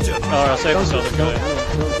 Oh, I'll save this other guy.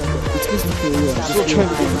 It's easy for you. Just kill him.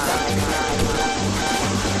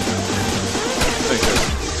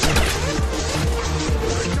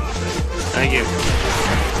 Thank you.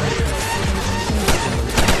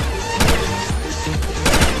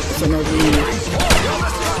 That's another move.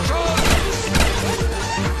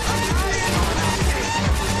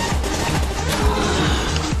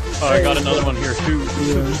 Oh, I got another one here too.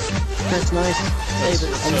 Yeah. That's nice. Hey,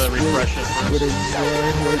 Let's refresh it With first.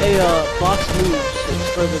 a hey, box moves. It's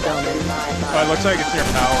further down there. Oh, it looks like it's near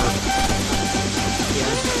power.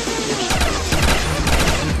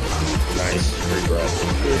 Nice. Great breath.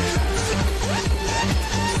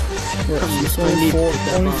 yeah, so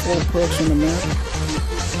only 4 perks on the map.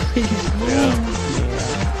 Yeah.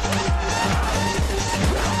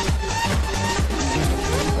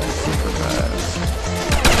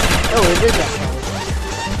 Oh, it is that power.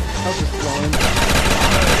 I was just blowing.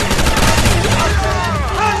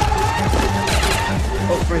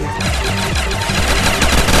 Oh, bring it.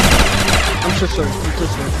 I'm so sorry. I'm so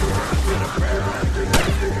sorry.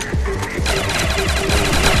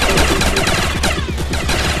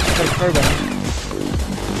 Got a curve on it.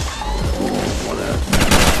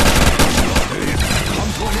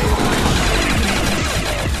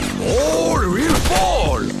 All will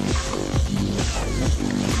fall!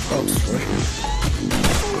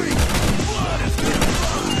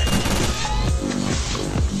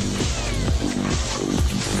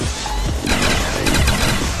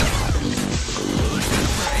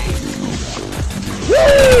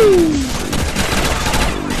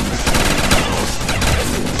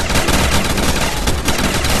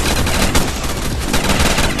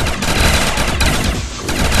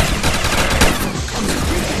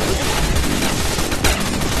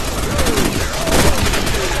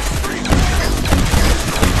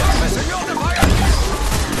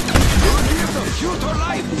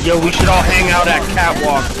 Yo, we should all hang out at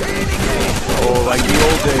Catwalk. Oh, like the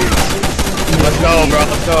old days. Let's go, bro.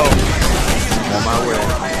 Let's go. On my way.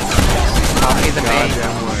 Copy the main.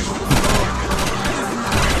 Goddamn way.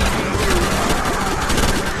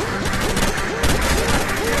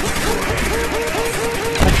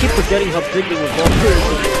 I keep forgetting how big it was all here.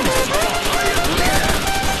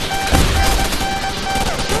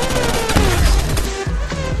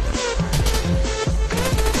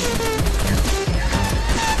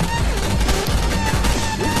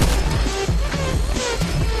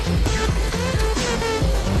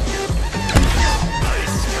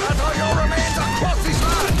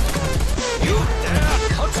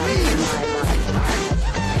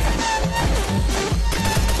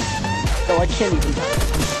 I can't even.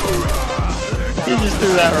 He just threw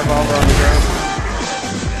that revolver on the ground.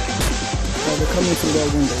 Oh, they're coming through that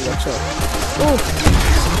window. Watch out. Oh.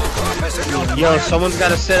 Yo, someone's got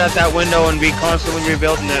to sit at that window and be constantly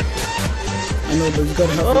rebuilding it. I know, but you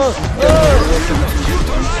gotta have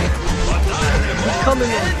He's coming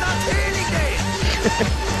in.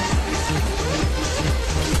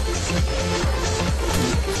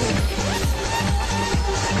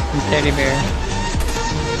 Teddy bear.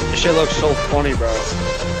 This shit looks so funny, bro.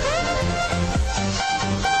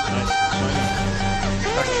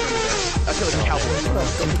 I feel like a cowboy.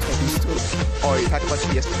 Oh, you packed a bunch of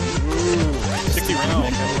the STD. 60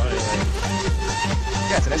 rounds.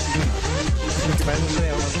 Yeah, it's an STD.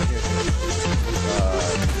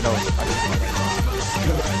 No, I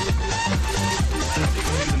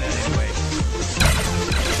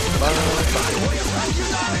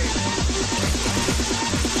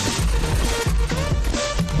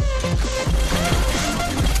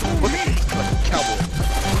Look at me, like a cowboy.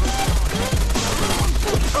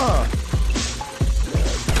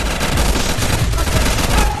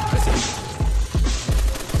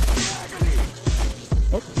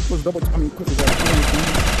 Oh, let's double. I mean, quickly.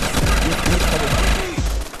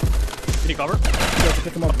 Can you cover? You have to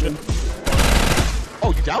pick him up, Jim.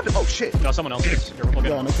 Oh, you downed him? Oh, shit. No, someone else is. We'll get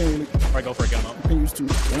Yeah, him. and I can't really. Alright, go for it. Get him up. I can use 2.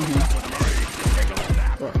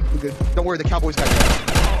 Alright, we're good. Don't worry, the cowboy's got you.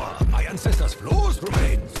 My ancestors' flows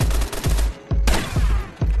remains.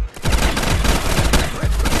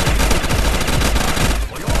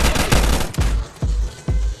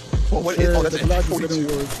 Oh, what is, oh, that's the lag is 42. getting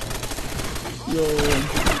worse. Yo, the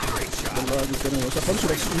lag is getting worse. I probably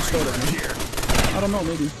should have restarted, man. I don't know,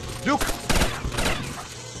 maybe. Duke!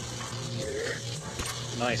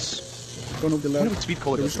 Nice. Don't know if the lag. Speed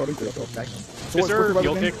code They're is restarting to the okay. So Is there what's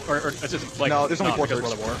a the kick? Or is this like No, there's only 4 because turns.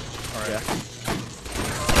 World of War? Alright. Yeah.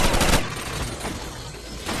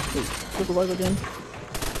 Wait, quick revive again.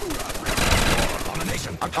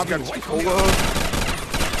 I'm getting white cola.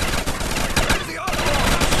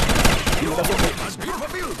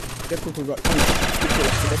 Get quick revive. So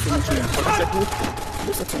that's what I'm saying. So that's that good.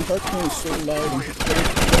 This entire thing is so loud and very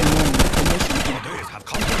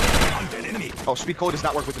Oh, speed code does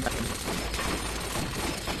not work with the mechanism.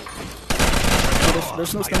 so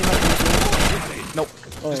there's no stamina. Nope.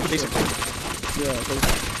 Oh, Just the basic code. yeah,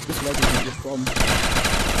 This lag is gonna be a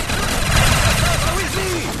problem.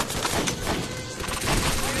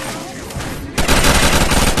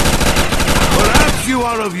 Perhaps you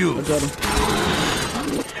all of you. I got him.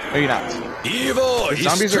 No, you're not. Evil is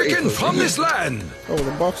zombies are stricken equal. from this land. Oh,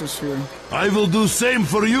 the box is here. I will do same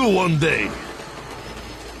for you one day.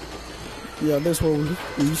 Yeah, that's where we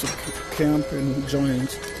used to camp in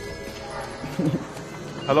Giants.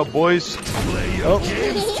 Hello, boys. Play your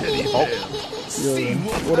games, teddy bear. Yeah,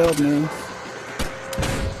 what up, man?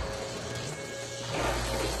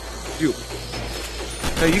 You.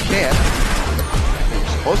 No, you can't. You're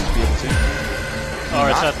supposed to be able to. Oh,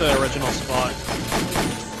 it's at the original spot.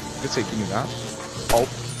 You could say, can you not? Oh.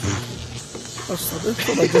 I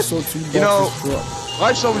feel like this so two boxes You know, drop.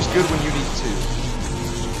 life's always good when you need to.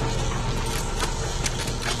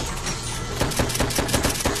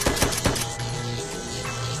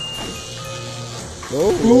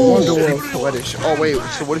 Oh, Poetish. Oh wait,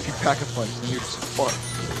 so what if you pack a punch and you're just fucked?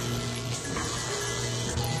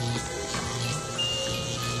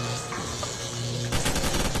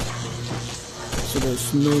 So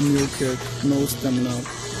there's no meal kit, no stamina.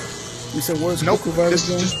 You said where's Nope, Coco virus this is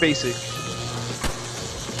again? just basic.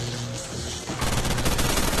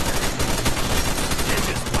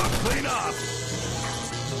 Clean up.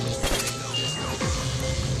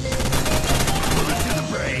 Bullet to the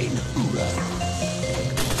brain.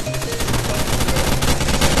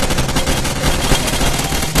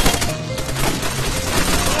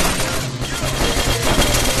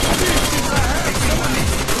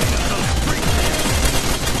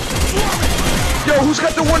 Yo, who's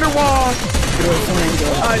got the Wonder Wall?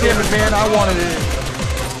 Ah, damn it, man, I wanted it.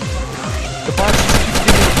 The box just keeps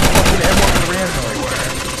giving me the fucking M1 for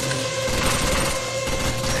random.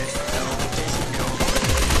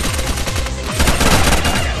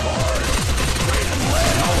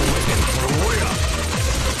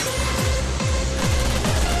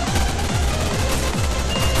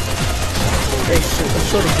 Hey, shit, I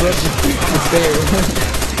should have grabbed the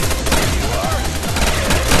bear.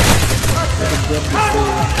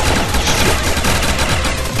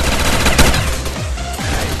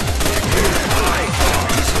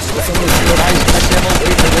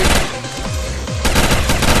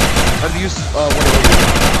 I've used one of those.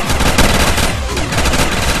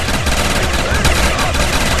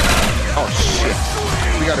 Oh shit.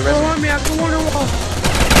 We got a resident. I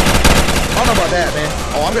don't know about that, man.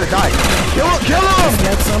 Oh, I'm gonna die. Kill him! Kill him!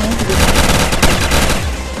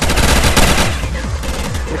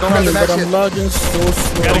 Don't have the But max I'm yet. lagging so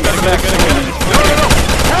slow. Get it. No!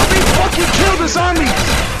 Help me fucking kill the zombies!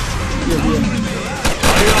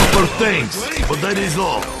 I offer thanks, but that is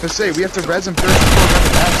all. Let's say we have to res him first before we have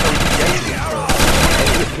the map so we can get to him. And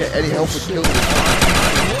we didn't get any help with killing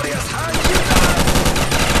him.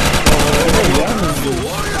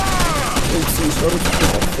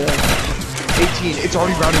 18. It's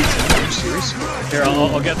already round 18. Are you serious? Here,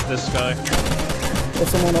 I'll get this guy. What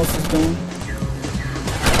someone else is doing?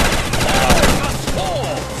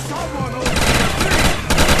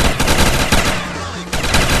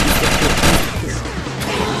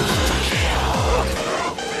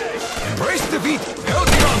 Embrace defeat. Held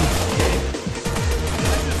on.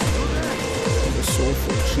 The sword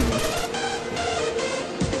for a change.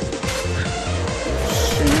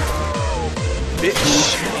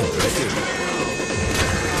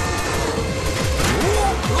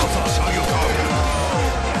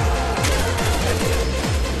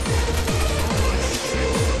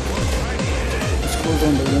 Let's close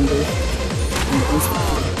on the window. And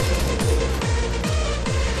instantly.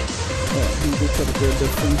 We go to the very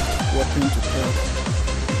different weapon to craft.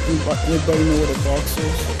 Anybody know where the box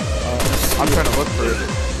is? I'm trying to look for it.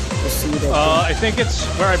 Let's see it up I think it's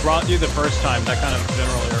where I brought you the first time, that kind of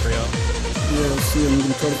general area. there. Yeah, let's see it. We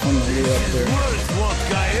can try to find the way up there. Worst what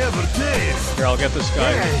guy ever tastes. Here, I'll get this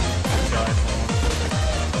guy.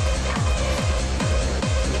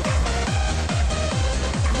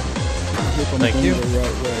 I hope I'm Thank going you. the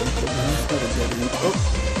right way. But we have to get in. Oh,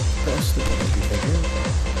 past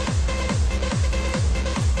it.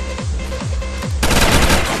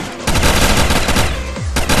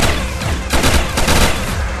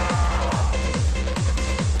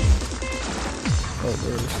 Oh,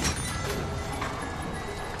 there it is.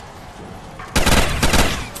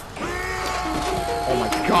 Oh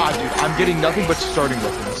my god, dude. I'm getting nothing but starting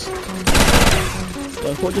weapons.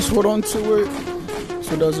 Just hold on to it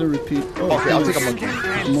so it doesn't repeat. Oh, Okay, I'll take a monkey.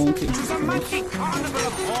 monkey.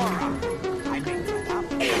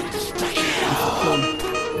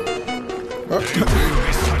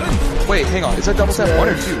 Wait, hang on. Is that double tap 1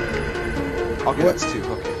 or 2? Okay, that's 2.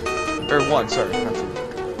 Okay. Or 1, sorry. Not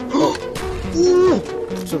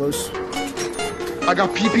 2. Chillers. I got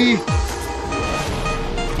PP.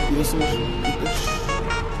 Yes,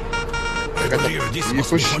 I got this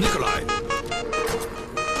must be for Nikolai.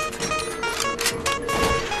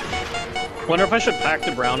 Wonder if I should pack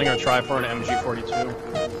the Browning or try for an MG42.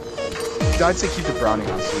 I'd say keep the Browning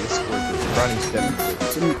on, so it's worth it. The Browning's dead.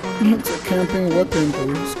 it's a camping weapon, but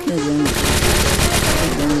you just can't run it.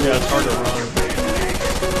 Yeah, it's hard to run.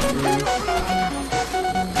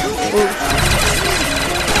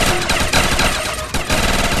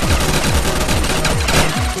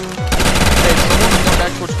 Hey, someone come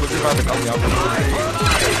back towards Quicker by the gully out.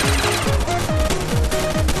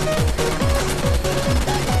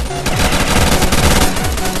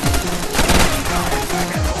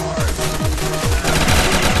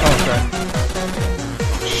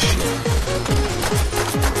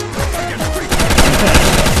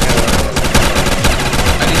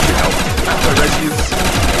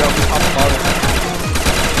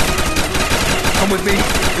 With me,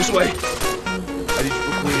 this way. I need to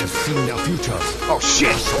We have seen their futures. Oh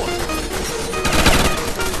shit!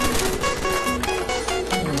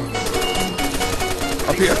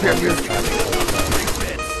 Up here, up here, up here.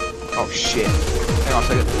 Oh shit. Hang on a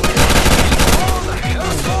second.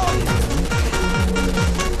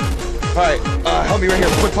 Alright, help me right here.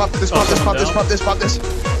 Quick pop this, pop this, pop this, pop this, pop this.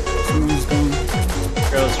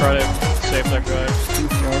 Here, let's try to save that guy. Too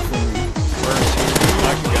far from me. Where is he? I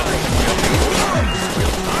can get it.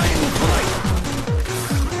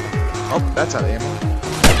 Oh, that's out of ammo.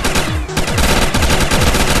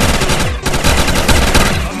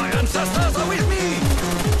 My ancestors are with me.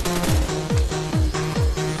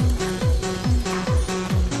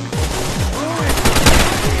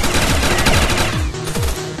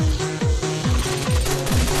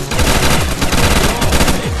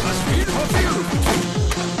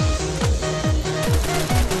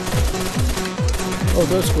 Oh,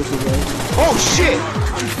 that's quicker, right? Oh shit!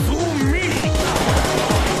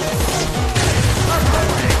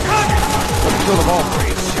 Kill them all.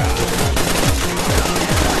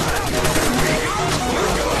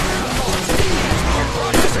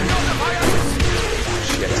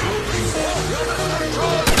 Shit.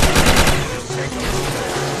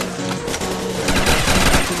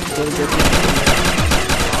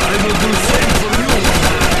 I will do same for you.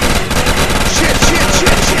 Shit, shit,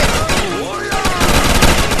 shit, shit!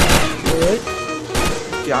 Alright?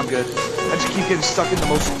 Yeah, I'm good. I just keep getting stuck in the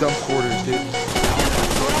most dumb quarters, dude.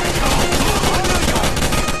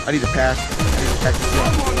 I need to pack. I need to pack this thing.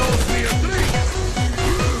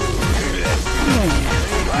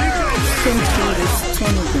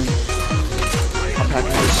 I'm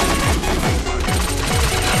packing this.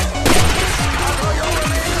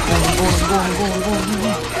 I'm going.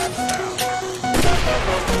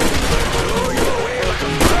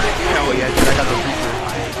 Hell yeah, dude, I got the Reaper.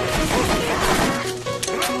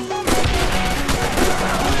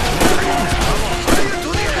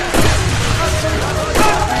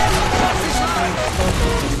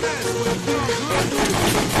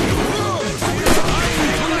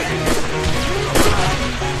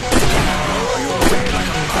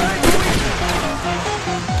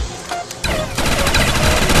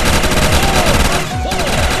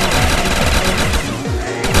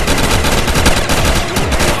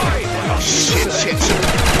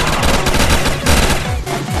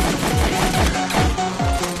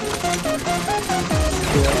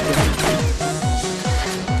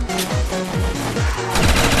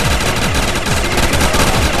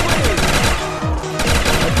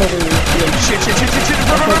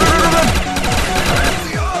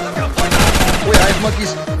 Wait, I have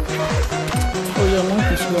monkeys. Oh yeah,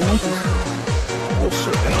 monkeys, yeah, monkeys. Oh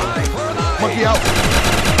shit. Monkey out.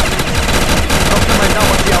 Help them right now,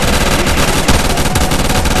 monkey out.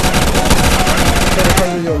 Better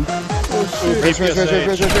cover yo. Oh shit. Race. You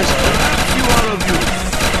all of you.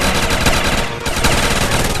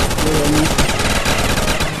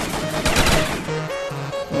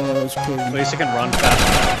 Oh, that's cool. At least I can run fast.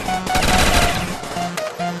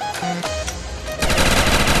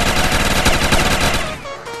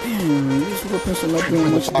 These weapons are not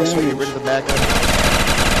doing much Also, get rid damage. of the back.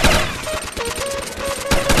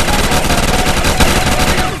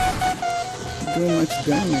 Doing much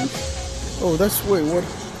damage. Oh, that's wait, what?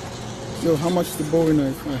 Yo, how much is the Bowie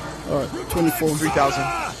knife? Alright, 24. 3,000.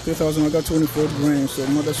 3,000. I got 24 grand, so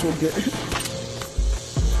might as well get it.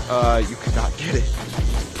 You could not get it.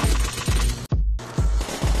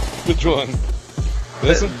 Which one?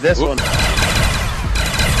 This one? This one.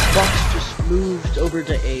 Fox just moved over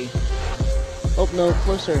to A. Oh no,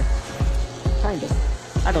 closer. Kinda.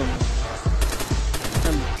 I don't know.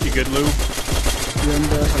 You good, Lou? Yeah, I'm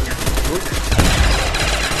back.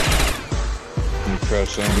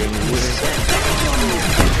 crouch down, getting your wood.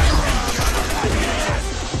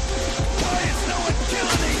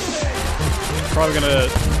 Probably gonna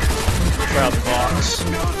grab the box,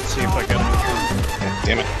 see if I get him.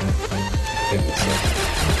 Damn it.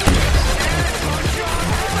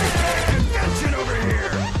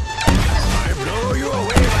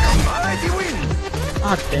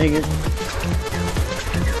 Ah, dang it.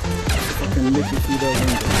 Fucking Mickey through that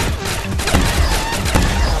window.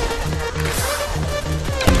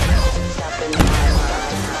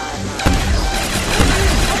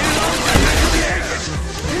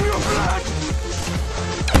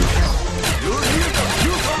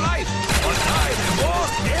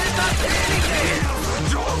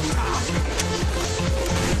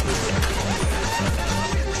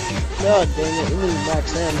 God dang it, we need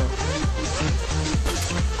max ammo.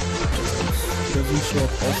 Doesn't show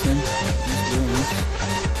up often. He's doing it.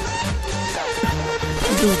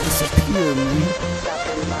 Dude disappear, man.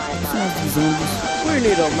 It's not these zombies. We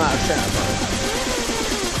need a max ammo.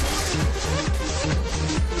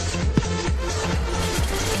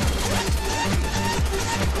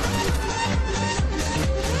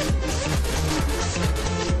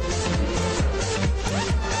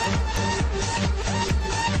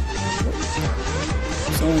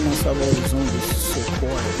 Someone must have all the zombies so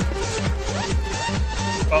quiet.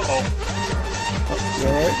 Uh-oh. You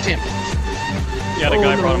alright? Damn. Yeah, the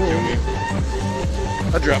guy brought him to me.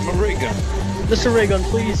 I dropped my ray gun. Just a ray gun,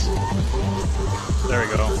 please. There we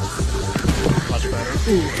go. Much better.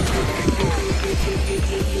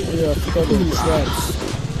 Yeah, I forgot the traps.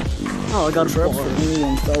 Oh, I got a Traps for bar. only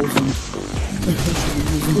 1,000.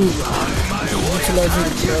 Utilizing the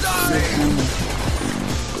traps to save ammo.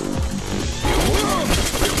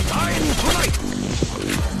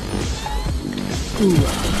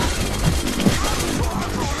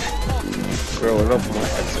 Throw it up on my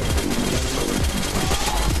headset.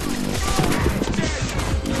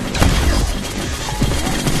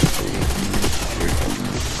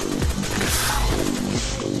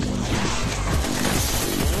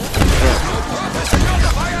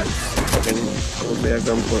 Fucking little bad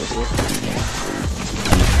gunpoint.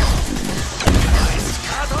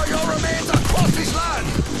 Scatter your remains across this land!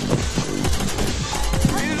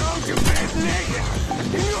 We don't get naked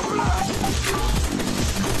in your blood!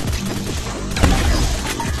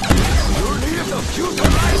 You live the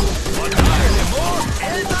future life, but I am more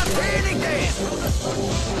entertaining days!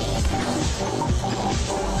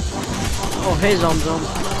 Oh, hey, Zom.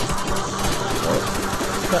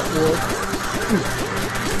 That worked.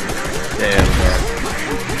 Damn, man.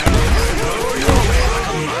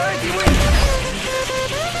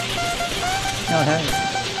 Oh, hey.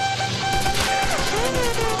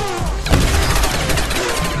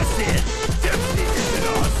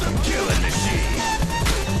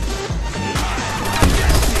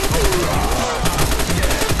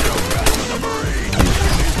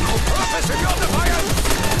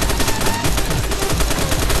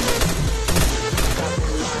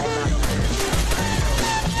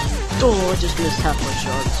 Oh, I just missed half my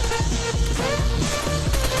shots.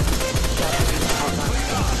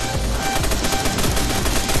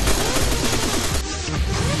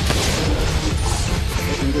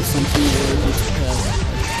 I think there's something where we just have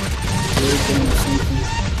very good or something.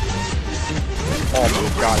 Oh my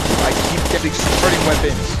god, I keep getting spreading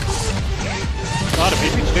weapons. God, a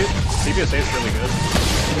PPSA is really good.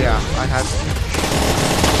 Yeah, I have.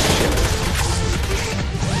 Shit.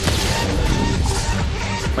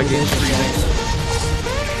 My game's freezing.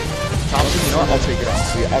 Thompson, you know what? I'll take it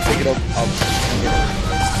off. Yeah, I'll take it off. I'll get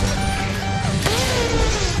it.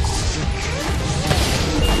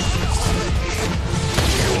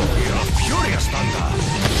 Furious thunder!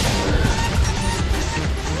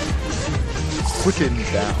 Quicken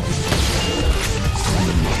down.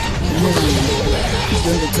 He's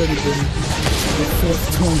done the teddy bear. The fourth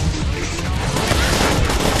time.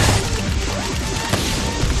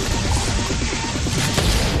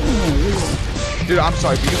 Dude, I'm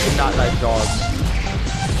sorry, but you cannot knife dogs.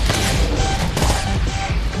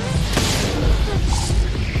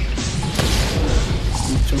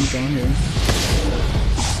 You jump down here.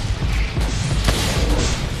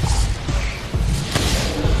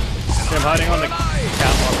 Okay, I'm hiding on the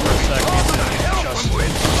catwalk for a second.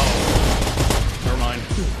 Oh. Never mind.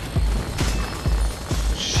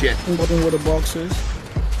 Shit. I'm wondering where the box is.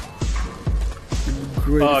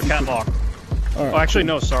 Great. if you Catwalk. could- Alright, Oh, actually,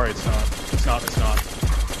 no, sorry, it's not. It's not.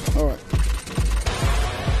 Alright.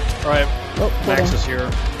 Alright, Oh, hold Max on. is here.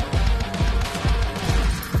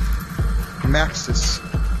 Maxis.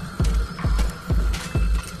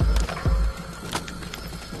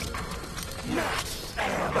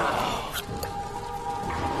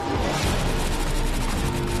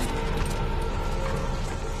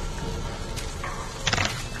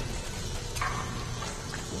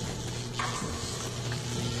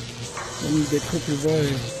 get quick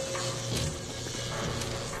revive.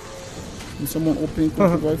 Can someone open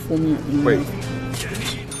quick revive for me? Wait.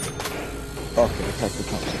 Okay, that's the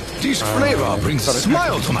time. This flavor brings a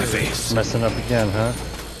smile to my face. Messing up again, huh?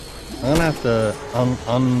 I'm gonna have to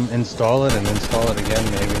uninstall it and install it again,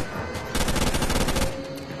 maybe.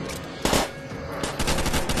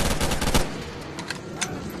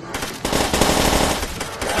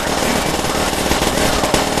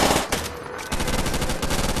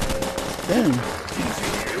 Damn.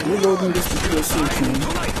 Reloading this to PSC, man.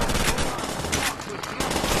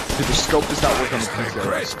 Dude, the scope does not work on the PC.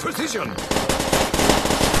 Great precision.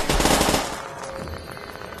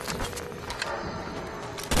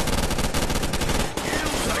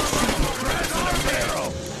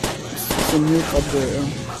 Some nuke up there.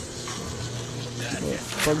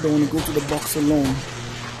 Fuck, don't want to go to the box alone.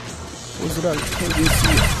 Where's it at? Can't even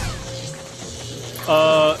see it.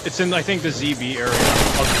 It's in, I think, the ZB area.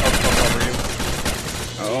 I'll cover you.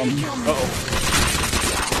 Uh-oh.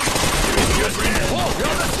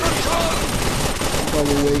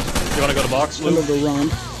 Probably wait. You wanna go to box, Lou? Another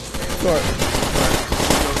round. Sorry.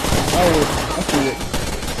 I'll wait. I'll do it.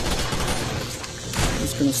 I'm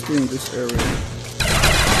just gonna stay in this area.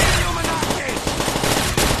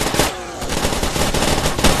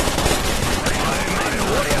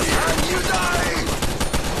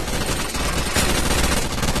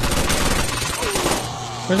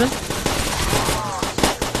 Where's it?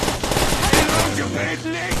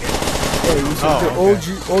 The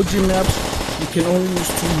OG maps, you can only use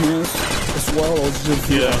 2 hands as well, or just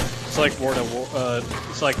VR. Yeah, it's like War to War.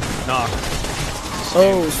 It's like knock.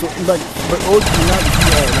 Oh, so like, but OG not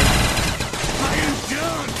VR,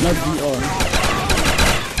 not VR.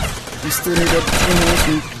 You still need that 2 hands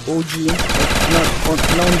in OG, like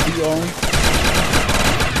not VR.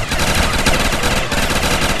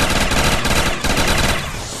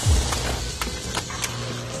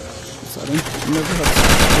 So I don't never have to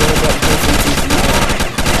worry about those into VR.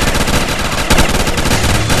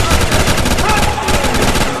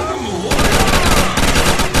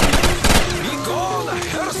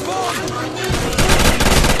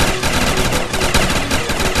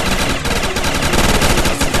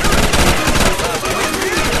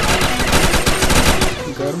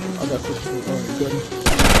 You got him? I got this. Alright, you got him.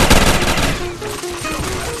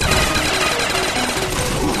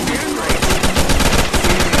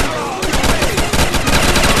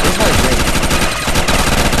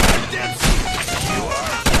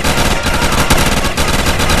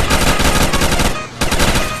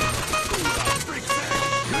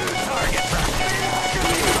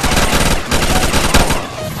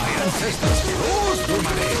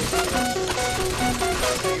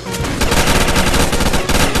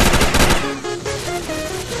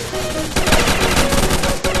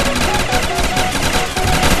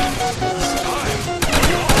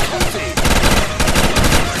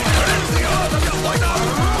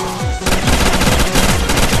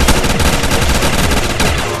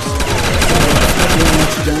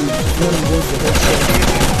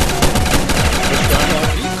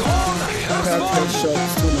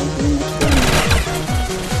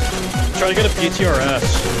 Try to get a PTRS.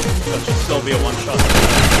 That should still be a one-shot.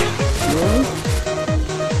 Really?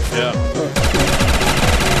 Yeah.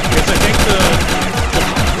 Because I think the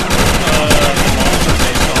monster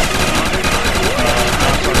based off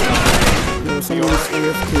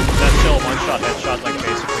that's still a one-shot headshot, like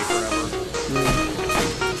basically forever.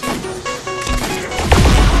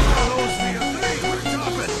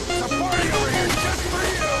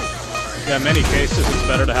 Yeah, in many cases it's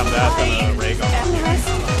better to have that than a ray gun.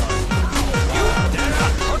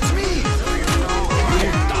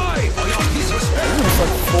 It's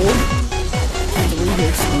like 4, 3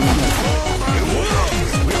 hits.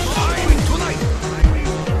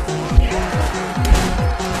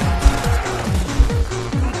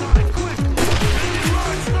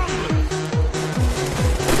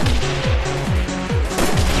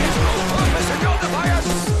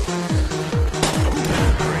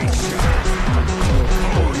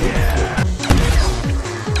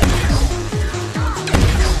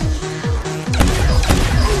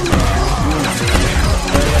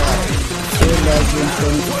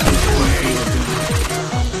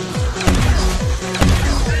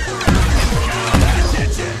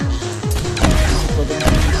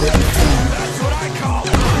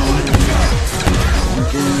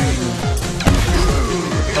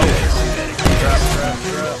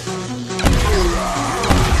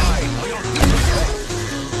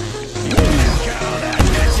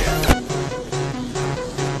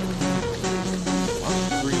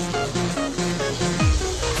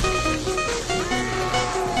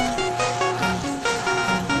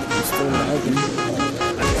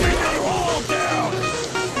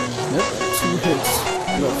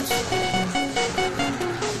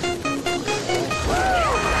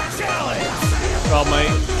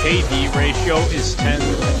 KD ratio is 1,000.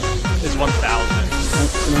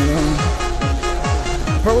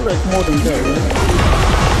 Probably like more than that, right?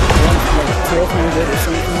 Like 1,200 or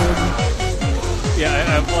something maybe. Yeah, I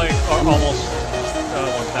have like almost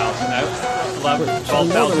 1,000. I have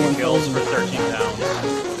 12,000 kills for 13 downs.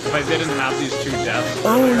 If I didn't have these 2 deaths.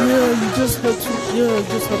 Oh yeah, you just had 2. Yeah, you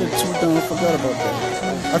just had a 2 down. I forgot about that.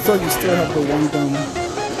 I thought you still have the 1 down.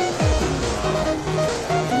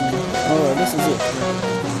 Alright, this is it.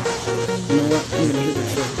 You know what? I'm gonna hit it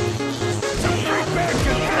short.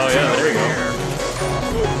 Oh yeah, there you go.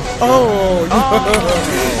 Oh,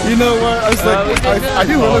 you know what? I was like, I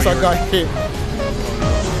didn't realize I got hit.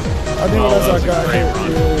 I didn't realize I got hit.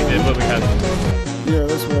 Yeah. We did what we had. Yeah,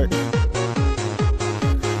 that's right.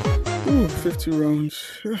 Ooh, 50 rounds.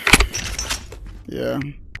 Yeah.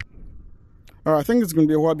 Alright, I think it's gonna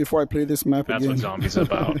be a while before I play this map again. That's what zombies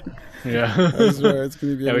about. Yeah. That's right. It's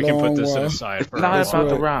gonna be a long while. We can put this to the side. It's not about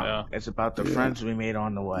the round. Yeah. It's about the friends we made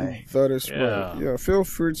on the way. That is right. Yeah, feel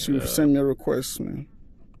free to send me a request, man.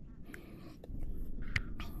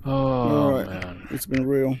 Oh, man. It's been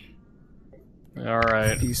real.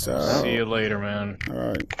 Alright. Peace out. See you later, man.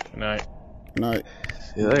 Alright. Good night. Good night.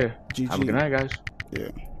 See you later. GG. Have a good night, guys.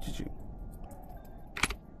 Yeah. GG.